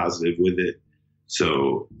something positive with it.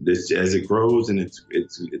 So this, as it grows, and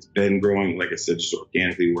it's been growing, like I said, just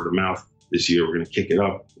organically, word of mouth. This year, we're going to kick it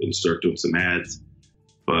up and start doing some ads.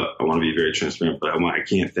 But I want to be very transparent. But I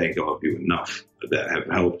can't thank all of you enough that have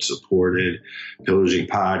helped, supported, Pillaging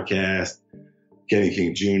Podcast, Kenny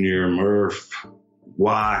King Jr., Murf,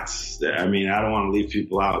 Watts. I don't want to leave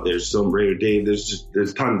people out. There's some Raider Dave.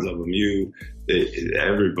 There's tons of them.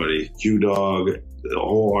 Everybody, Q Dog, the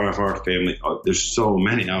whole RFR family. There's so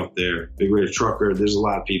many out there. Big Raider Trucker. There's a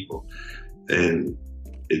lot of people, and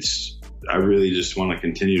I really just want to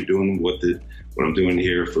continue doing what I'm doing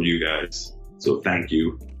here for you guys. So thank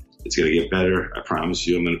you. It's going to get better. I promise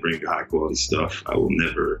you, I'm going to bring high quality stuff. I will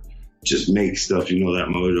never just make stuff. You know that,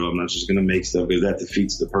 Mojo. I'm not just going to make stuff because that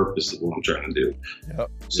defeats the purpose of what I'm trying to do.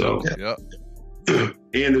 Yep. So, yep.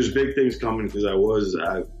 And there's big things coming because I was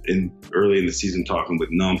early in the season talking with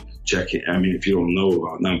Nump. If you don't know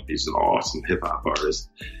about Nump, he's an awesome hip hop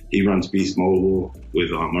artist. He runs Beast Mobile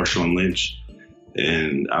with Marshawn Lynch.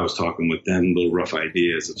 And I was talking with them, little rough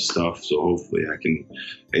ideas of stuff. So hopefully I can,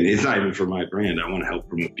 and it's not even for my brand. I want to help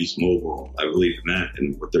promote Beast Mobile. I believe in that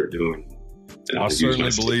and what they're doing. And I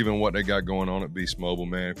certainly believe in what they got going on at Beast Mobile,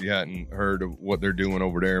 man. If you hadn't heard of what they're doing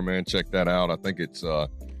over there, man, check that out. I think it's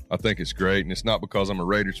great. And it's not because I'm a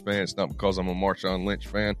Raiders fan. It's not because I'm a Marshawn Lynch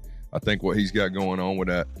fan. I think what he's got going on with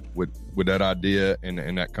that idea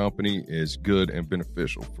and that company is good and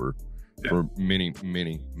beneficial for many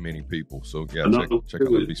people. So check out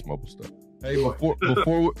the Beast Mobile stuff. Hey,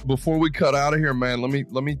 before we cut out of here, man, let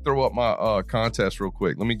me throw up my contest real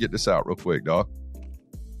quick. Let me get this out real quick, dog.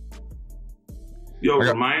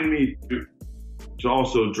 Remind me. to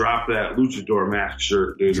also drop that luchador mask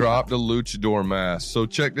shirt, dude. Drop the luchador mask. So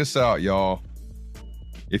check this out, y'all.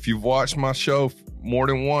 If you've watched my show more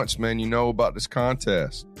than once, man, you know about this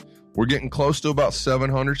contest. We're getting close to about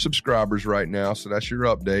 700 subscribers right now, so that's your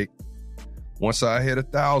update. Once I hit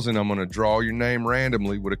 1,000, I'm going to draw your name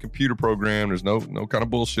randomly with a computer program. There's no kind of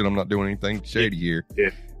bullshit. I'm not doing anything shady here.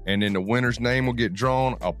 Yeah. And then the winner's name will get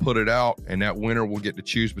drawn. I'll put it out, and that winner will get to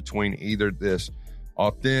choose between either this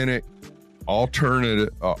authentic, alternate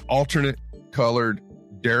colored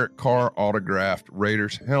Derek Carr autographed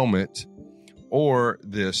Raiders helmet or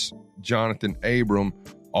this Jonathan Abram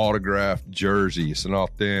autographed jersey. It's an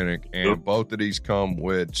authentic, and both of these come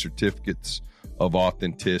with certificates of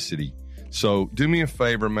authenticity. So do me a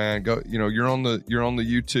favor, man. Go, you're on the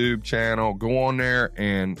YouTube channel. Go on there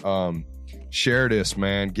and share this,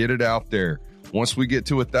 man. Get it out there. Once we get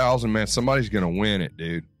to 1,000, man, somebody's gonna win it,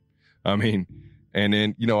 dude. I mean, and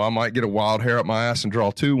then I might get a wild hair up my ass and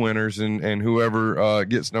draw 2 winners, and whoever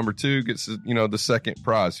gets number 2 gets the second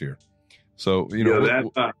prize here. So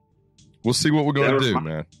we'll see what we're gonna do,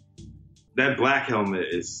 man. That black helmet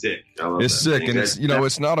is sick. I love it's that sick, and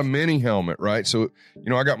it's not a mini helmet, right? So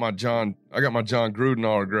I got my John Gruden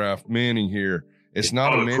autographed mini here. It's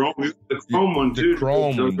not a mini. The chrome one too. The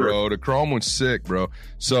chrome one, bro. The chrome one's sick, bro.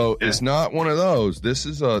 So it's not one of those. This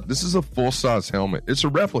is a full size helmet. It's a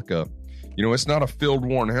replica. It's not a field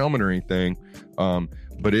worn helmet or anything.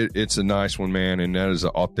 But it's a nice one, man. And that is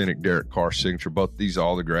an authentic Derek Carr signature. Both these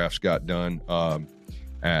autographs got done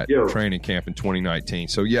at training camp in 2019.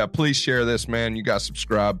 So yeah, please share this, man. You guys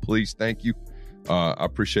subscribe, please. Thank you. I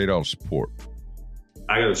appreciate all the support.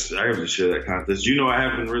 I gotta share that contest. I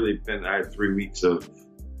haven't really been. I had 3 weeks of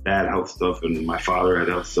bad health stuff, and my father had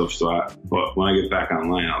health stuff. But when I get back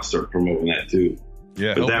online, I'll start promoting that too.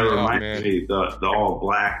 Yeah, but that reminds me the all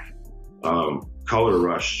black color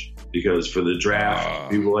rush, because for the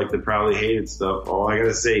draft, people like the Proudly Hated stuff. All I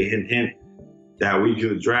gotta say, hint, hint, that week of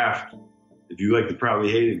the draft, if you like the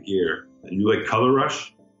Proudly Hated gear and you like Color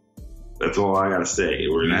Rush, that's all I gotta say.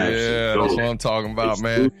 We're gonna have that's what I'm talking about,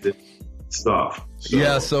 man. Stuff.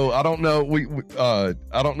 So I don't know.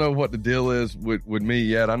 I don't know what the deal is with me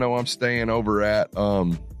yet. I know I'm staying over at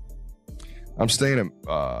the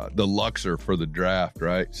Luxor for the draft,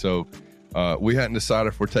 right? So we hadn't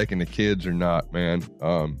decided if we're taking the kids or not, man.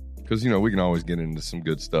 Because we can always get into some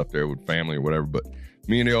good stuff there with family or whatever. But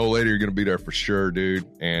me and the old lady are gonna be there for sure, dude.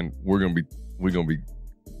 And we're gonna be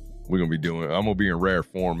doing. I'm gonna be in rare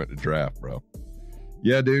form at the draft, bro.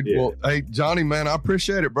 Yeah, dude. Yeah. Well, hey, Johnny, man, I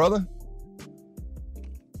appreciate it, brother.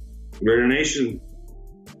 Raider Nation,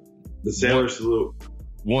 the sailor salute.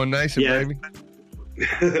 One nation, baby.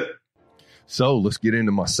 So let's get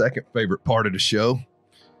into my second favorite part of the show.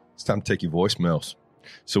 It's time to take your voicemails.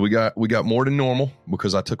 So we got more than normal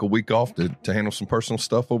because I took a week off to handle some personal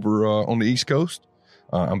stuff over on the East Coast.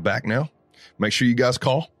 I'm back now. Make sure you guys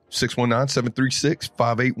call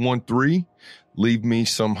 619-736-5813. Leave me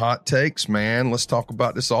some hot takes, man. Let's talk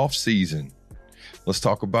about this off season. Let's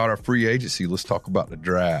talk about our free agency. Let's talk about the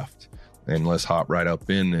draft. And let's hop right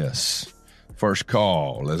up in this. First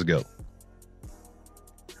call. Let's go.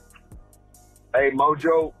 Hey,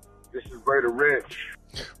 Mojo. This is Raider Rich.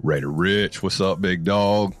 Raider Rich. What's up, big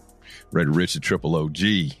dog? Raider Rich, the triple OG.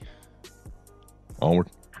 Onward.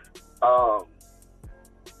 I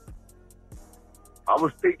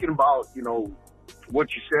was thinking about,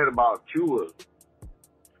 what you said about Tua.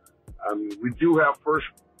 I mean, we do have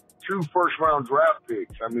two first-round draft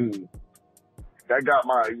picks. I mean, that got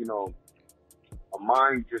my, my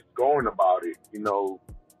mind just going about it.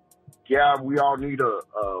 Yeah, we all need a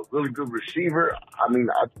really good receiver. I mean,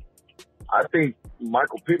 I think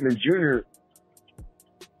Michael Pittman Jr.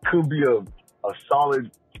 could be a solid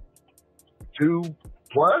 2+.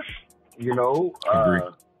 Agree.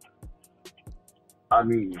 I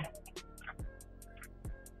mean,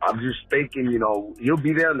 I'm just thinking, he'll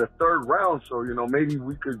be there in the 3rd round. So, maybe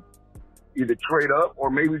we could either trade up or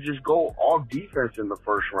maybe just go all defense in the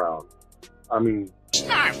 1st round. I mean,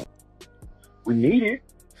 we need it.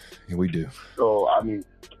 Yeah, we do. So, I mean,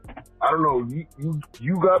 I don't know.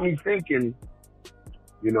 You got me thinking,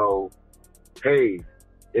 hey,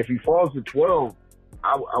 if he falls to 12,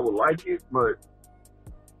 I would like it. But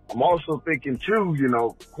I'm also thinking, too,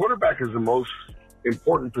 quarterback is the most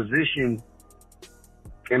important position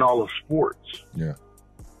in all of sports. Yeah.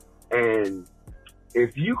 And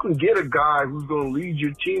if you can get a guy who's going to lead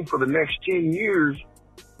your team for the next 10 years,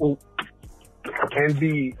 and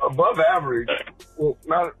be above average,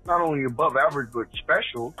 not only above average, but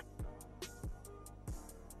special,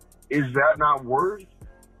 is that not worth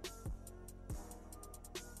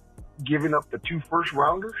giving up the 2 first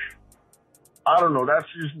rounders? I don't know. That's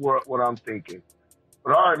just what I'm thinking.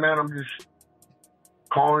 But all right, man, I'm just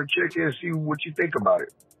calling a chick and see what you think about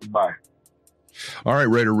it. Bye. All right,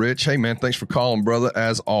 Raider Rich. Hey, man, thanks for calling, brother,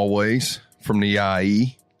 as always, from the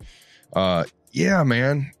IE. Yeah,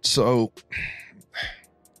 man. So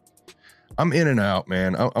I'm in and out,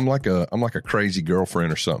 man. I'm like a crazy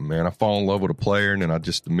girlfriend or something, man. I fall in love with a player and then I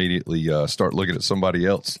just immediately start looking at somebody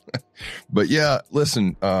else. But yeah,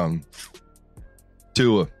 listen,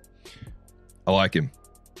 Tua, I like him.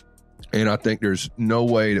 And I think there's no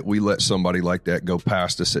way that we let somebody like that go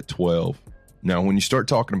past us at 12. Now, when you start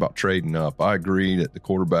talking about trading up, I agree that the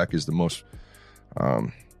quarterback is the most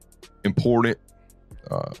important,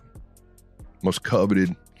 most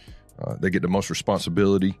coveted. They get the most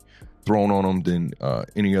responsibility thrown on them than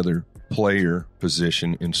any other player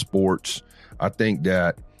position in sports. I think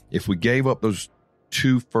that if we gave up those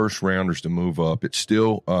 2 first-rounders to move up, it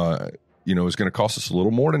still, is going to cost us a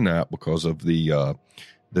little more than that because of the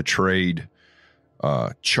trade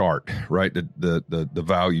chart, right? The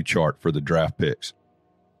value chart for the draft picks.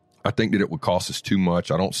 I think that it would cost us too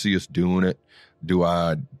much. I don't see us doing it. Do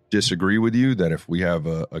I disagree with you that if we have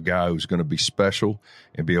a guy who's going to be special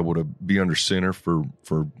and be able to be under center for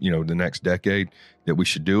the next decade, that we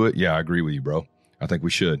should do it? Yeah, I agree with you, bro. I think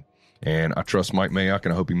we should. And I trust Mike Mayock,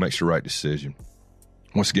 and I hope he makes the right decision.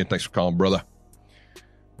 Once again, thanks for calling, brother.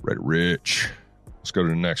 Red Rich. Let's go to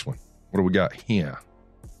the next one. What do we got here?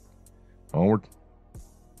 Onward.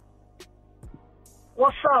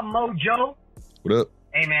 What's up, Mojo? What up?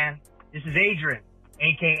 Hey, man. This is Adrian,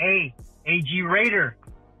 a.k.a. AG Raider.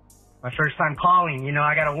 My first time calling.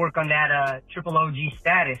 I got to work on that triple OG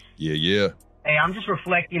status. Yeah. Hey, I'm just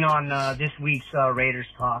reflecting on this week's Raiders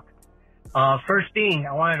talk. First thing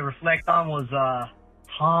I wanted to reflect on was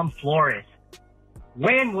Tom Flores.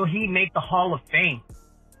 When will he make the Hall of Fame?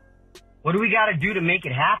 What do we got to do to make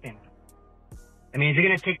it happen? I mean, is it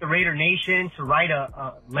going to take the Raider Nation to write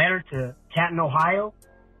a letter to Canton, Ohio?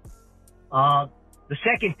 The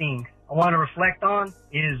second thing I want to reflect on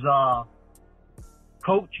is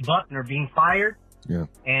Coach Buckner being fired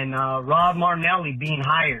and Rob Martinelli being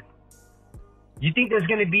hired. Do you think there's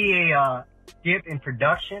going to be a dip in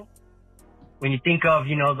production when you think of,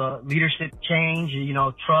 the leadership change,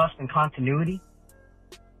 trust and continuity?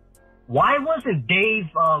 Why wasn't Dave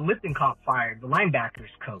Lippincott fired, the linebackers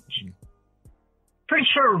coach? Pretty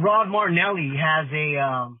sure Rod Martinelli has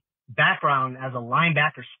a background as a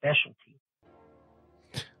linebacker specialty.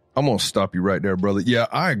 I'm going to stop you right there, brother. Yeah,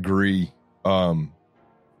 I agree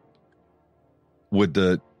with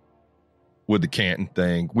the Canton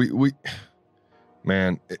thing. We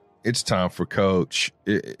man, it's time for Coach.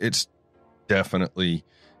 It's definitely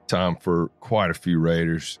time for quite a few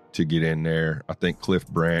Raiders to get in there. I think Cliff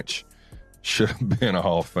Branch should have been a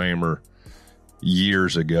Hall of Famer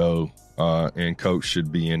years ago. And Coach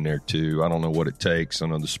should be in there too. I don't know what it takes. I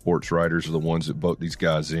know the sports writers are the ones that vote these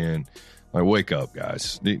guys in. Like, wake up,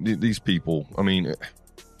 guys. These people, I mean,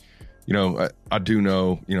 I do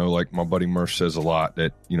know, like my buddy Murf says a lot,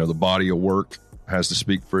 that, the body of work has to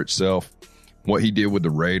speak for itself. What he did with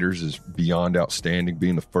the Raiders is beyond outstanding,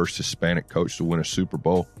 being the first Hispanic coach to win a Super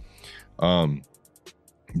Bowl.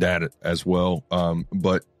 That as well.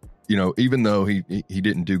 But, even though he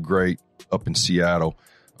didn't do great up in Seattle,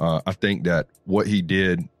 I think that what he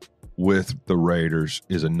did with the Raiders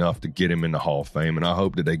is enough to get him in the Hall of Fame, and I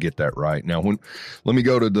hope that they get that right. Now, let me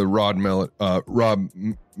go to the Rob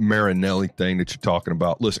Marinelli thing that you're talking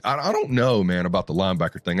about. Listen, I don't know, man, about the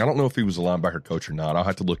linebacker thing. I don't know if he was a linebacker coach or not. I'll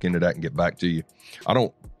have to look into that and get back to you. I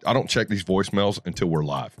don't check these voicemails until we're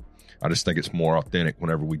live. I just think it's more authentic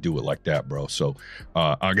whenever we do it like that, bro. So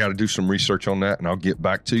I got to do some research on that, and I'll get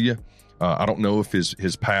back to you. I don't know if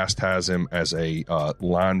his past has him as a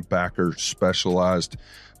linebacker specialized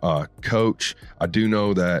coach. I do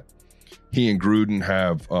know that he and Gruden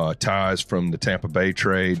have ties from the Tampa Bay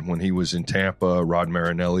trade. When he was in Tampa, Rod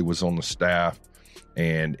Marinelli was on the staff,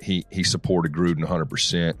 and he supported Gruden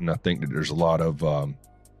 100%. And I think that there's a lot of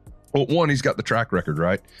one, he's got the track record,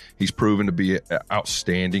 right? He's proven to be an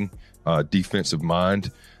outstanding defensive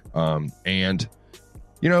mind. And,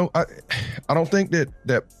 I don't think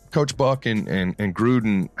that Coach Buck and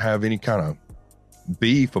Gruden have any kind of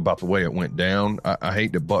beef about the way it went down. I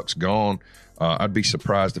hate that Buck's gone. I'd be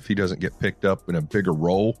surprised if he doesn't get picked up in a bigger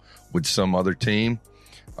role with some other team.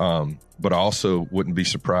 But I also wouldn't be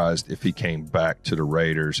surprised if he came back to the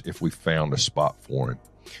Raiders if we found a spot for him.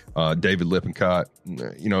 David Lippincott,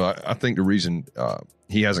 I think the reason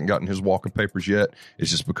he hasn't gotten his walking papers yet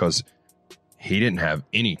is just because he didn't have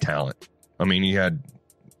any talent. I mean, he had,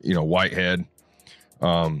 Whitehead,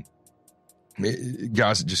 guys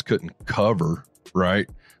that just couldn't cover, right?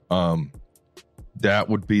 that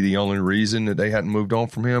would be the only reason that they hadn't moved on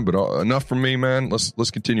from him. But enough from me, man.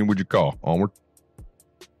 Let's continue with your call. Onward.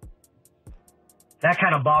 That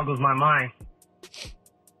kind of boggles my mind.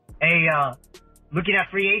 Hey, looking at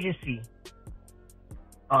free agency,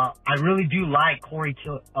 I really do like Corey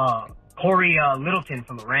Littleton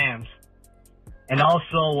from the Rams, and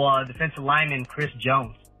also defensive lineman Chris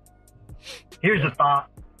Jones. Here's a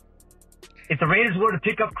thought. If the Raiders were to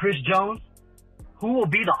pick up Chris Jones, who will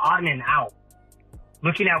be the odd man out?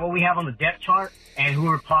 Looking at what we have on the depth chart and who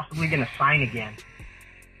we're possibly going to sign again.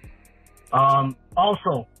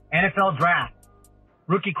 Also, NFL draft.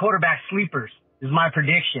 Rookie quarterback sleepers is my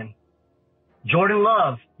prediction. Jordan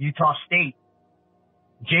Love, Utah State.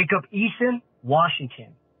 Jacob Eason,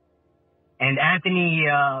 Washington. And Anthony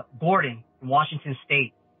Gordon from Washington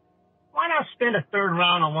State. Why not spend a third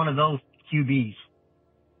round on one of those QBs?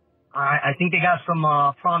 I think they got some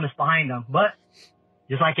promise behind them. But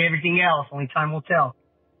just like everything else, only time will tell.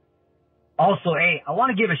 Also, hey, I want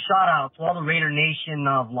to give a shout out to all the Raider Nation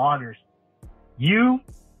vloggers. You,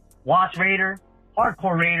 Watch Raider,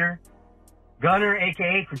 Hardcore Raider, Gunner,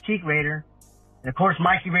 a.k.a. Critique Raider, and of course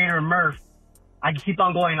Mikey Raider and Murf. I can keep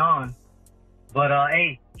on going on. But,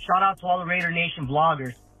 hey, shout out to all the Raider Nation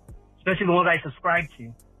vloggers, especially the ones I subscribe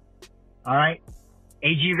to. All right?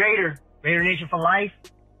 AG Raider, Raider Nation for life,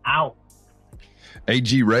 out.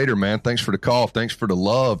 AG Raider, man, thanks for the call. Thanks for the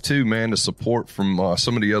love too, man. The support from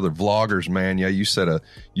some of the other vloggers, man. Yeah, you said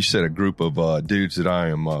a group of dudes that I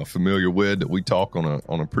am familiar with that we talk on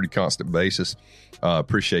a pretty constant basis.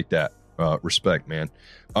 Appreciate that. Respect, man.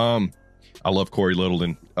 I love Corey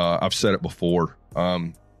Littleton. I've said it before.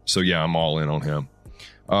 So yeah, I'm all in on him.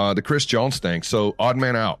 The Chris Jones thing. So odd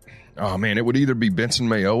man out. Oh man, it would either be Benson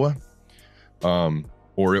Mayowa,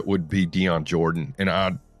 or it would be Deion Jordan, and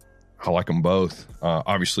I like them both.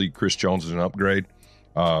 Obviously, Chris Jones is an upgrade.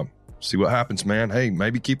 See what happens, man. Hey,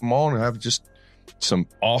 maybe keep them on and have just some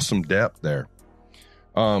awesome depth there.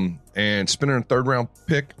 And spending a third-round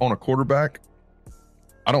pick on a quarterback,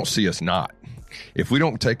 I don't see us not. If we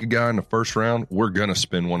don't take a guy in the first round, we're going to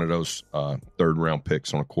spend one of those third-round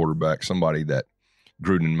picks on a quarterback, somebody that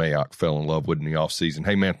Gruden and Mayock fell in love with in the offseason.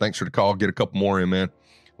 Hey, man, thanks for the call. Get a couple more in, man.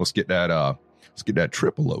 Let's get that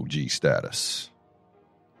triple OG status.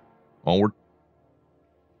 Onward.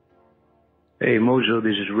 Hey, Mojo,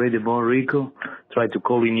 this is Ray Bon Rico. Try to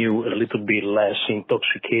calling you a little bit less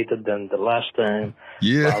intoxicated than the last time.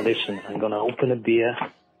 Yeah. Listen, I'm going to open a beer,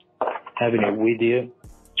 having it with you.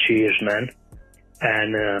 Cheers, man.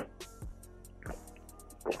 And,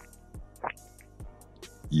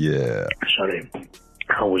 yeah. Sorry,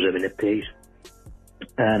 I was having a taste.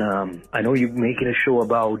 And I know you're making a show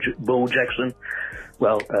about Bo Jackson.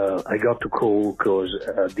 Well, I got to call because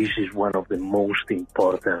this is one of the most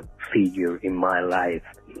important figure in my life.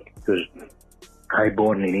 Because I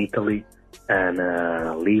born in Italy and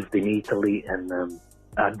lived in Italy, and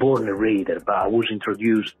I born a Raider, but I was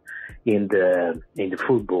introduced in the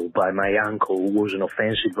football by my uncle, who was an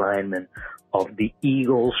offensive lineman of the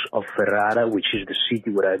Eagles of Ferrara, which is the city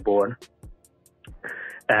where I born.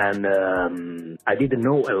 And I didn't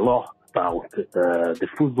know a lot about the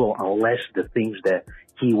football unless the things that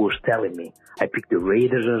he was telling me. I picked the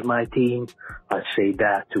Raiders as my team. I say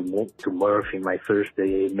that to Murf in my first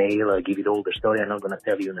mail. I give it all the story. I'm not going to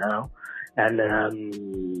tell you now.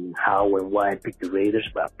 And how and why I picked the Raiders,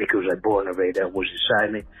 but because I born a Raider, was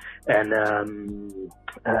inside me. And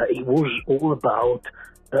it was all about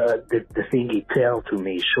the thing he tell to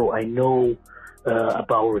me. So I know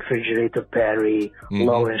about Refrigerator Perry,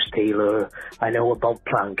 Lawrence Taylor. I know about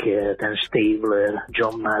Plunkett and Stabler,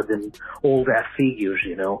 John Madden, all that figures,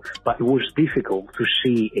 you know. But it was difficult to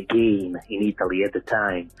see a game in Italy at the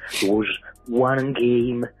time. It was one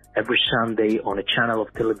game every Sunday on a channel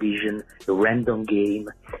of television, a random game.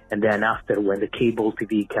 And then after, when the cable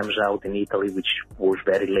TV comes out in Italy, which was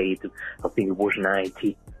very late, I think it was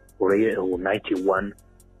 90 or 91,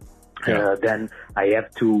 then I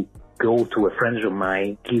have to go to a friend of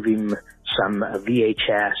mine, give him some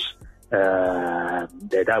VHS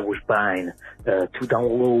that I was buying to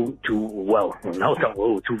download,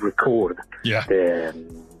 to record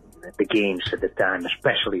the games at the time,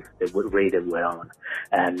 especially if the Raiders were on.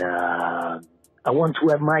 And I want to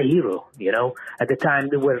have my hero, you know. At the time,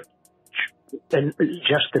 there were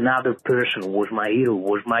just another person who was my hero,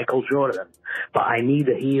 was Michael Jordan. But I need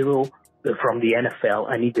a hero from the NFL.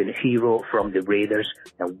 I need a hero from the Raiders.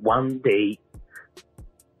 And one day,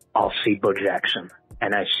 I'll see Bo Jackson.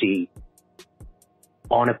 And I see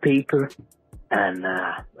on a paper, and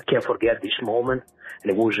I can't forget this moment,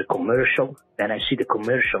 and it was a commercial. Then I see the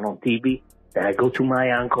commercial on TV. Then I go to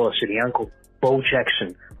my uncle. I say, Uncle, Bo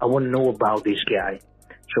Jackson, I want to know about this guy.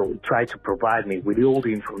 So he tried to provide me with all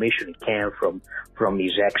the information he can from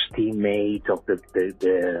his ex-teammate of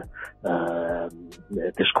the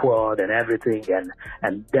squad and everything.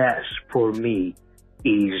 And that, for me,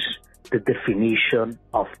 is the definition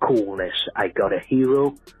of coolness. I got a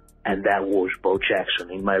hero, and that was Bo Jackson.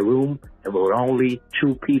 In my room, there were only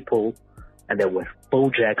two people, and there were Bo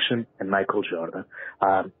Jackson and Michael Jordan.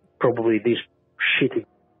 Probably this shitty.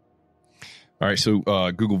 All right, so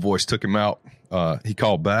Google Voice took him out. He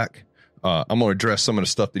called back. I'm going to address some of the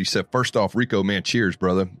stuff that he said. First off, Rico, man, cheers,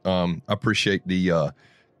 brother. I appreciate the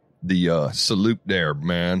salute there,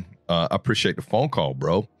 man. I appreciate the phone call,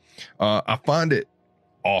 bro. I find it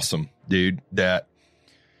awesome, dude, that,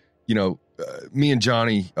 you know, me and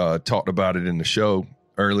Johnny talked about it in the show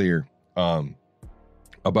earlier,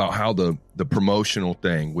 about how the promotional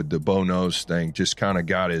thing with the Bo Knows thing just kind of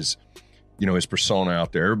got his persona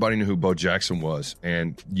out there. Everybody knew who Bo Jackson was.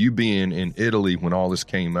 And you being in Italy when all this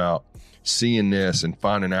came out, seeing this and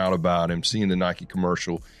finding out about him, seeing the Nike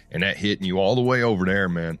commercial and that hitting you all the way over there,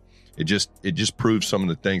 man, it just proves some of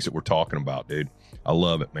the things that we're talking about, dude. I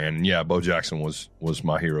love it, man. And yeah, Bo Jackson was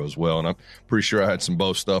my hero as well. And I'm pretty sure I had some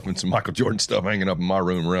Bo stuff and some Michael Jordan stuff hanging up in my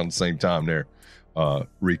room around the same time there.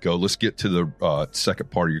 Rico, let's get to the second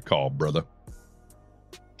part of your call, brother.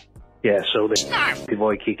 Yeah, so the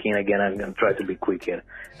boy kicking again. I'm going to try to be quick here.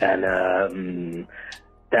 And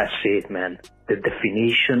that's it, man. The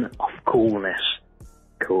definition of coolness.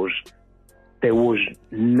 Because there was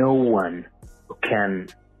no one who can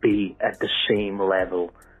be at the same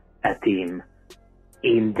level at him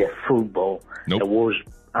in the football. Nope.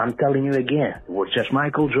 I'm telling you again, it was just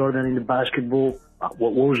Michael Jordan in the basketball.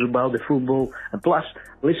 What was about the football? And plus,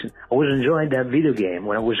 listen, I was enjoying that video game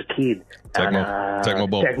when I was a kid. Tecmo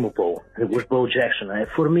Bowl. It was Bo Jackson.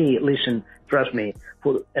 For me, listen, trust me,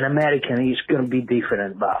 for an American, it's going to be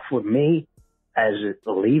different. But for me, as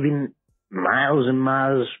living miles and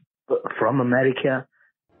miles from America,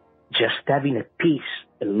 just having a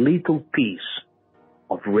little piece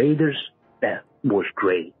of Raiders, that was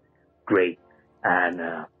great.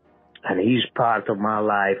 And he's part of my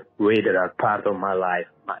life. Raiders are part of my life.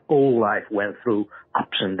 My whole life went through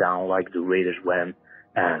ups and downs like the Raiders went.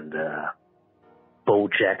 And Bo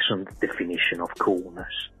Jackson's definition of coolness.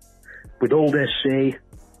 With all that say,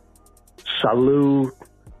 salute,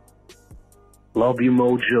 love you,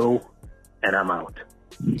 Mojo, and I'm out.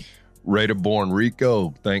 Raider born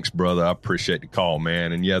Rico, thanks, brother. I appreciate the call,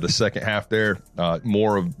 man. And yeah, the second half there,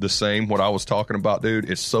 more of the same. What I was talking about, dude,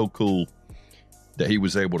 it's so cool that he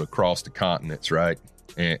was able to cross the continents, right?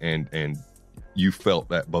 And you felt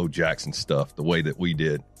that Bo Jackson stuff the way that we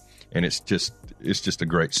did. And it's just a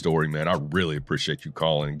great story, man. I really appreciate you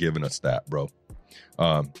calling and giving us that, bro.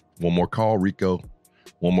 One more call, Rico.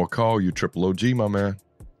 One more call, you triple OG, my man.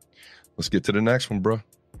 Let's get to the next one, bro.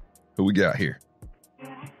 Who we got here?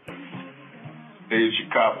 Hey, it's your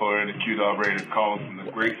capo and the Q-Dog Raider calling from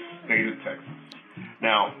the great state of Texas.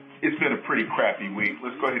 Now, it's been a pretty crappy week.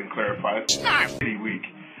 Let's go ahead and clarify. It's a pretty week.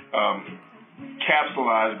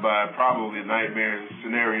 Capsulized by probably a nightmare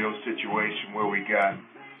scenario situation where we got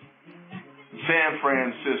San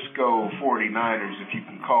Francisco 49ers, if you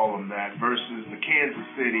can call them that, versus the Kansas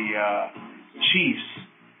City Chiefs.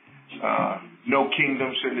 No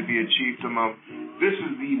kingdom, shouldn't it be a chiefdom? This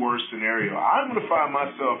is the worst scenario. I'm going to find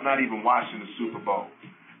myself not even watching the Super Bowl.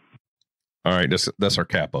 All right, that's our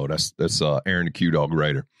capo. That's Aaron the Q-Dog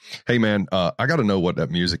Raider. Hey, man, I got to know what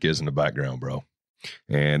that music is in the background, bro.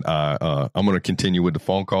 And I'm going to continue with the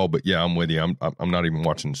phone call, but yeah, I'm with you. I'm not even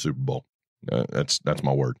watching the Super Bowl. That's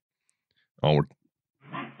my word. Onward.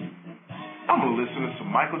 I'm going to listen to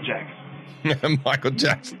some Michael Jackson. Michael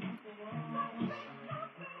Jackson.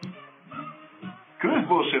 Because this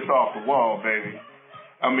bullshit's off the wall, baby.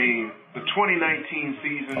 I mean, the 2019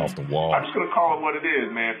 season. Off the wall. I'm just going to call it what it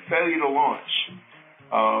is, man. Failure to launch.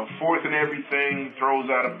 Fourth and everything, throws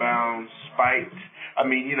out of bounds, spiked. I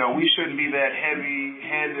mean, you know, we shouldn't be that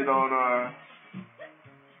heavy-handed on our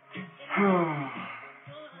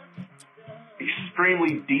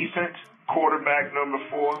extremely decent quarterback number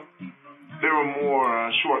 4. There were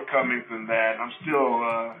more shortcomings than that. I'm still,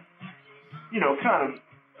 kind of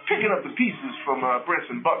picking up the pieces from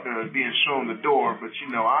Brenson Buckner being shown the door, but,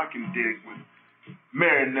 I can dig with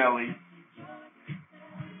Marinelli.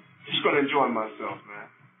 Just going to enjoy myself, man.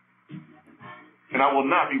 And I will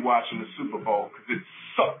not be watching the Super Bowl because it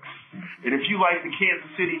sucks. And if you like the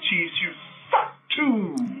Kansas City Chiefs, you suck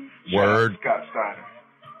too. Word. Scott Steiner.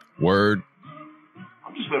 Word.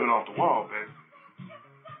 I'm just living off the wall, man.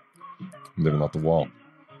 Living off the wall.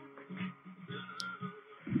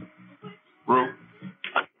 Bro.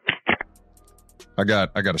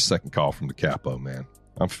 I got a second call from the capo, man.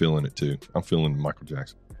 I'm feeling it too. I'm feeling Michael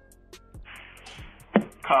Jackson.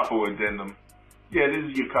 Capo addendum. Yeah, this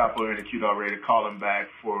is your capo and the Q-Dog Raider calling back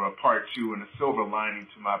for part 2 and a silver lining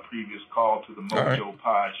to my previous call to the Mojo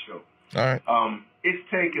Pod Show. All right. It's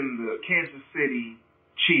taken the Kansas City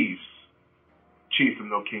Chiefs of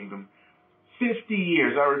No Kingdom, 50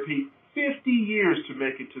 years, I repeat, 50 years to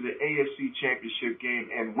make it to the AFC Championship game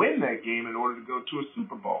and win that game in order to go to a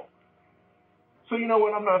Super Bowl. So you know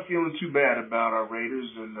what? I'm not feeling too bad about our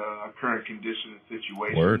Raiders and our current condition and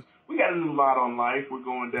situation. Word. We got a new lot on life. We're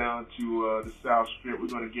going down to the South Strip. We're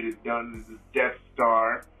going to get it done as the Death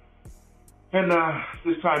Star. And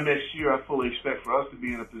this time next year, I fully expect for us to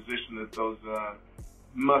be in a position that those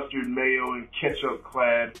mustard, mayo, and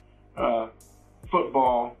ketchup-clad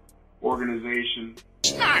football organization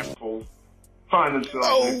find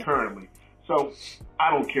themselves in currently. So I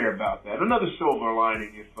don't care about that. Another silver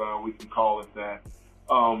lining, if we can call it that.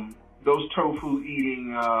 Those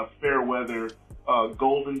tofu-eating, fair-weather,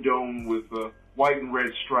 Golden Dome with white and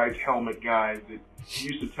red striped helmet guys that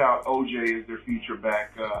used to tout OJ as their future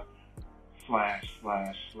back,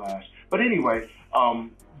 //. But anyway,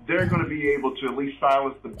 they're going to be able to at least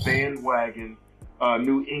silence the bandwagon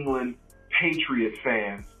New England Patriot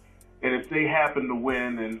fans. And if they happen to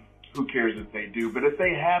win, and who cares if they do, but if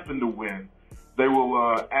they happen to win, they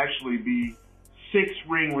will actually be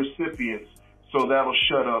 6-ring recipients, so that'll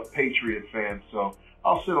shut up Patriot fans. So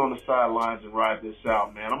I'll sit on the sidelines and ride this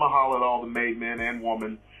out, man. I'm going to holler at all the made men and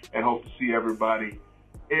women and hope to see everybody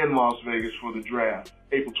in Las Vegas for the draft,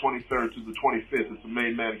 April 23rd to the 25th. It's a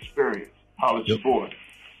made man experience. Holler at your boy.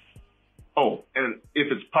 Oh, and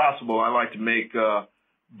if it's possible, I like to make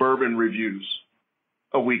bourbon reviews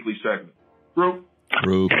a weekly segment.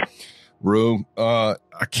 Rue, I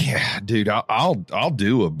can't, dude. I'll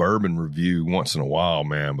do a bourbon review once in a while,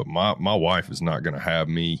 man. But my wife is not going to have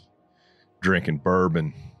me drinking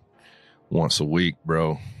bourbon once a week,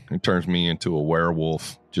 bro. It turns me into a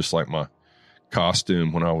werewolf, just like my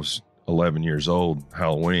costume when I was 11 years old,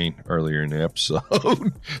 Halloween, earlier in the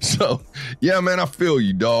episode. So, yeah, man, I feel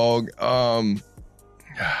you, dog. I'm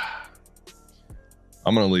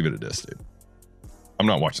going to leave it at this, dude. I'm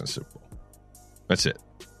not watching the Super Bowl. That's it.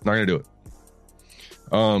 Not going to do it.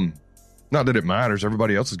 Not that it matters.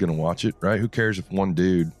 Everybody else is going to watch it, right? Who cares if one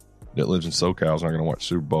dude that lives in SoCal is not going to watch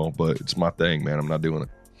Super Bowl? But it's my thing, man. I'm not doing it.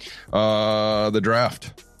 The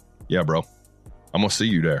draft. Yeah, bro. I'm going to see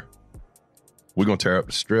you there. We're going to tear up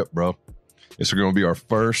the strip, bro. It's going to be our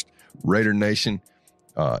first Raider Nation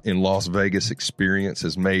in Las Vegas experience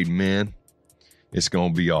as made men. It's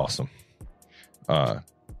going to be awesome.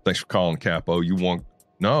 Thanks for calling, Capo. You want...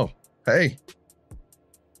 No. Hey.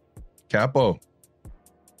 Capo.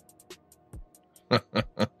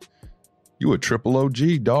 You a triple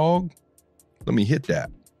OG, dog. Let me hit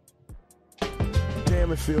that.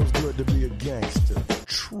 Damn, it feels good to be a gangster.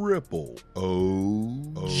 Triple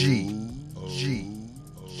OG.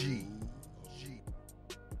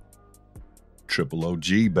 Triple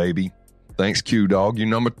OG, baby. Thanks, Q Dog. You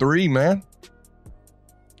number 3, man.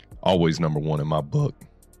 Always number 1 in my book.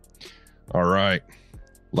 All right.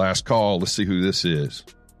 Last call. Let's see who this is.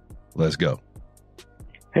 Let's go.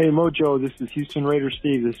 Hey, Mojo. This is Houston Raider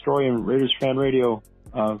Steve, the historian, Raiders Fan Radio.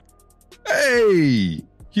 Hey,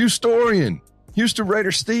 Houstorian. Houston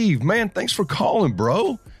Raider Steve. Man, thanks for calling,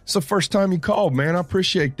 bro. It's the first time you called, man. I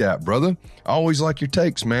appreciate that, brother. I always like your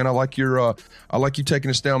takes, man. I like you taking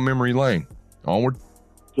us down memory lane. Onward.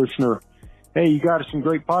 Listener. Hey, you got some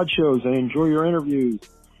great pod shows. I enjoy your interviews.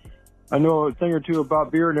 I know a thing or two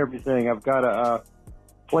about beer and everything. I've got a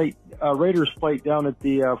Raiders plate down at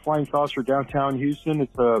the Flying Saucer downtown Houston.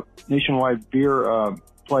 It's a nationwide beer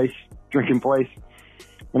drinking place.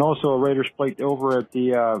 And also a Raiders plate over at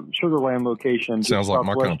the Sugarland location. Sounds like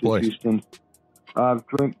my kind of place. Houston. I've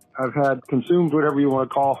consumed whatever you want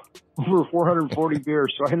to call over 440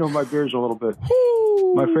 beers, so I know my beers a little bit.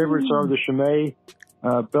 Woo! My favorites are the Chimay,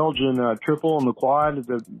 Belgian triple and the quad,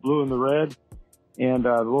 the blue and the red, and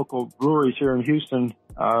the local breweries here in Houston.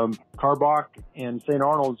 Carbach and St.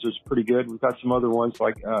 Arnold's is pretty good. We've got some other ones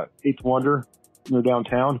like Eighth Wonder near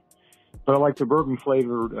downtown. But I like the bourbon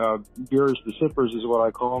flavored beers, the sippers is what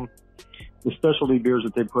I call them. The specialty beers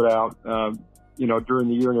that they put out, during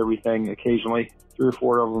the year and everything, occasionally, 3 or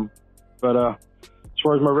 4 of them. But as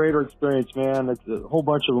far as my Raider experience, man, it's a whole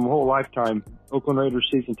bunch of them, whole lifetime. Oakland Raiders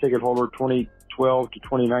season ticket holder 2012 to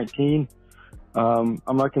 2019. I'm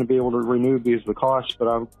not going to be able to renew because of the cost, but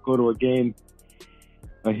I'll go to a game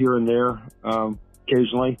here and there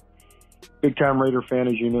occasionally. Big time Raider fan,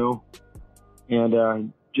 as you know.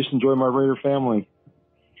 And just enjoy my Raider family.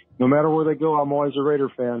 No matter where they go, I'm always a Raider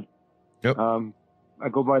fan. Yep. I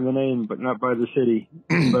go by the name, but not by the city.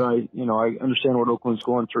 But I understand what Oakland's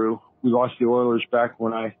going through. We lost the Oilers back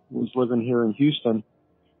when I was living here in Houston,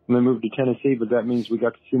 and then moved to Tennessee. But that means we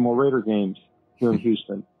got to see more Raider games here in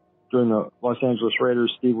Houston during the Los Angeles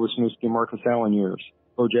Raiders, Steve Wisniewski, Marcus Allen years,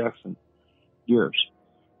 Bo Jackson years.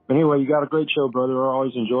 But anyway, you got a great show, brother. I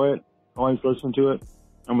always enjoy it. Always listen to it.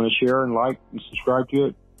 I'm going to share and like and subscribe to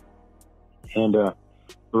it. And the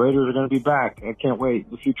Raiders are going to be back. I can't wait.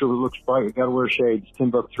 The future looks bright. We got to wear shades.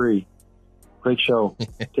 $10-3. Great show.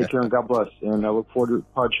 Take care and God bless. And I look forward to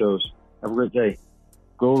pod shows. Have a great day.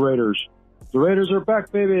 Go Raiders. The Raiders are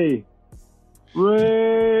back, baby.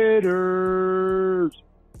 Raiders.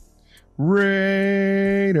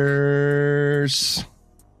 Raiders.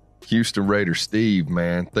 Houston Raiders, Steve,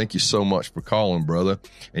 man. Thank you so much for calling, brother.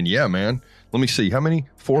 And yeah, man, let me see. How many?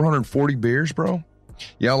 440 beers, bro?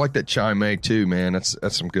 Yeah, I like that chai made too, man. That's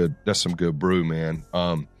some good brew, man.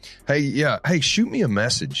 Hey, shoot me a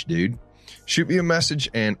message, dude. Shoot me a message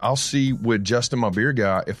and I'll see with Justin, my beer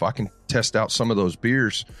guy, if I can test out some of those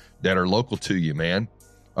beers that are local to you, man.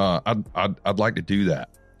 I'd like to do that.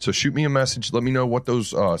 So shoot me a message. Let me know what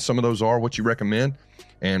those some of those are, what you recommend,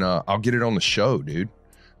 and I'll get it on the show, dude.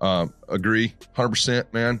 Agree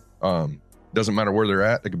 100%, man. Doesn't matter where they're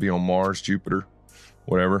at. They could be on Mars, Jupiter,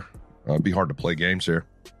 whatever. It'd be hard to play games there.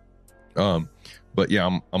 But yeah,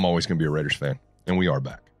 I'm always going to be a Raiders fan, and we are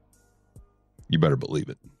back. You better believe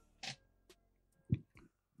it.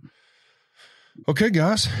 Okay,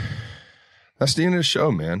 guys, that's the end of the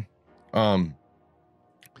show, man. I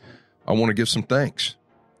want to give some thanks.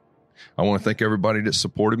 I want to thank everybody that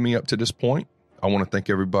supported me up to this point. I want to thank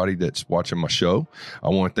everybody that's watching my show. I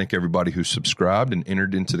want to thank everybody who subscribed and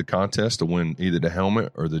entered into the contest to win either the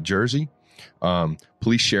helmet or the jersey.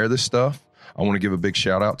 Please share this stuff. I want to give a big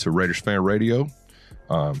shout out to Raiders Fan Radio,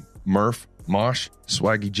 Murf, Mosh,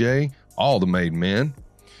 Swaggy J, all the made men.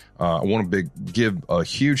 I want to give a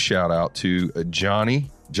huge shout out to Johnny,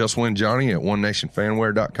 Just Win Johnny at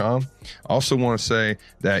OneNationFanwear.com. I also want to say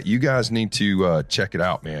that you guys need to check it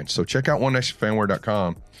out, man. So check out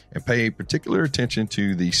OneNationFanwear.com and pay particular attention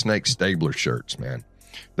to the Snake Stabler shirts, man.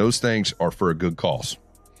 Those things are for a good cause.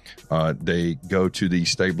 They go to the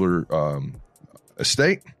Stabler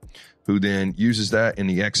estate, who then uses that in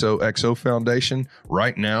the XOXO Foundation.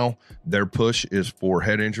 Right now, their push is for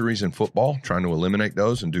head injuries in football, trying to eliminate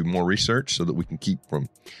those and do more research so that we can keep from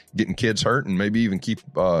getting kids hurt and maybe even keep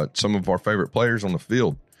some of our favorite players on the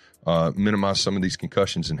field, minimize some of these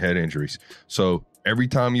concussions and head injuries. So every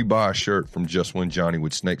time you buy a shirt from Just Win Johnny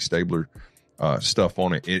with Snake Stabler stuff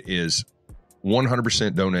on it, it is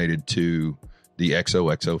 100% donated to the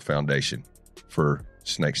XOXO Foundation for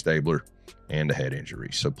Snake Stabler and a head injury.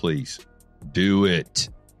 So please do it.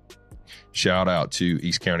 Shout out to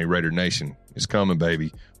East County Raider Nation. It's coming,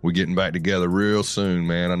 baby. We're getting back together real soon,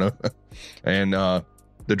 man. I know. And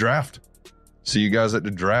the draft. See you guys at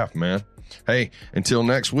the draft, man. Hey, until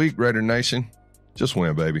next week, Raider Nation, just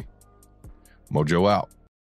win, baby. Mojo out.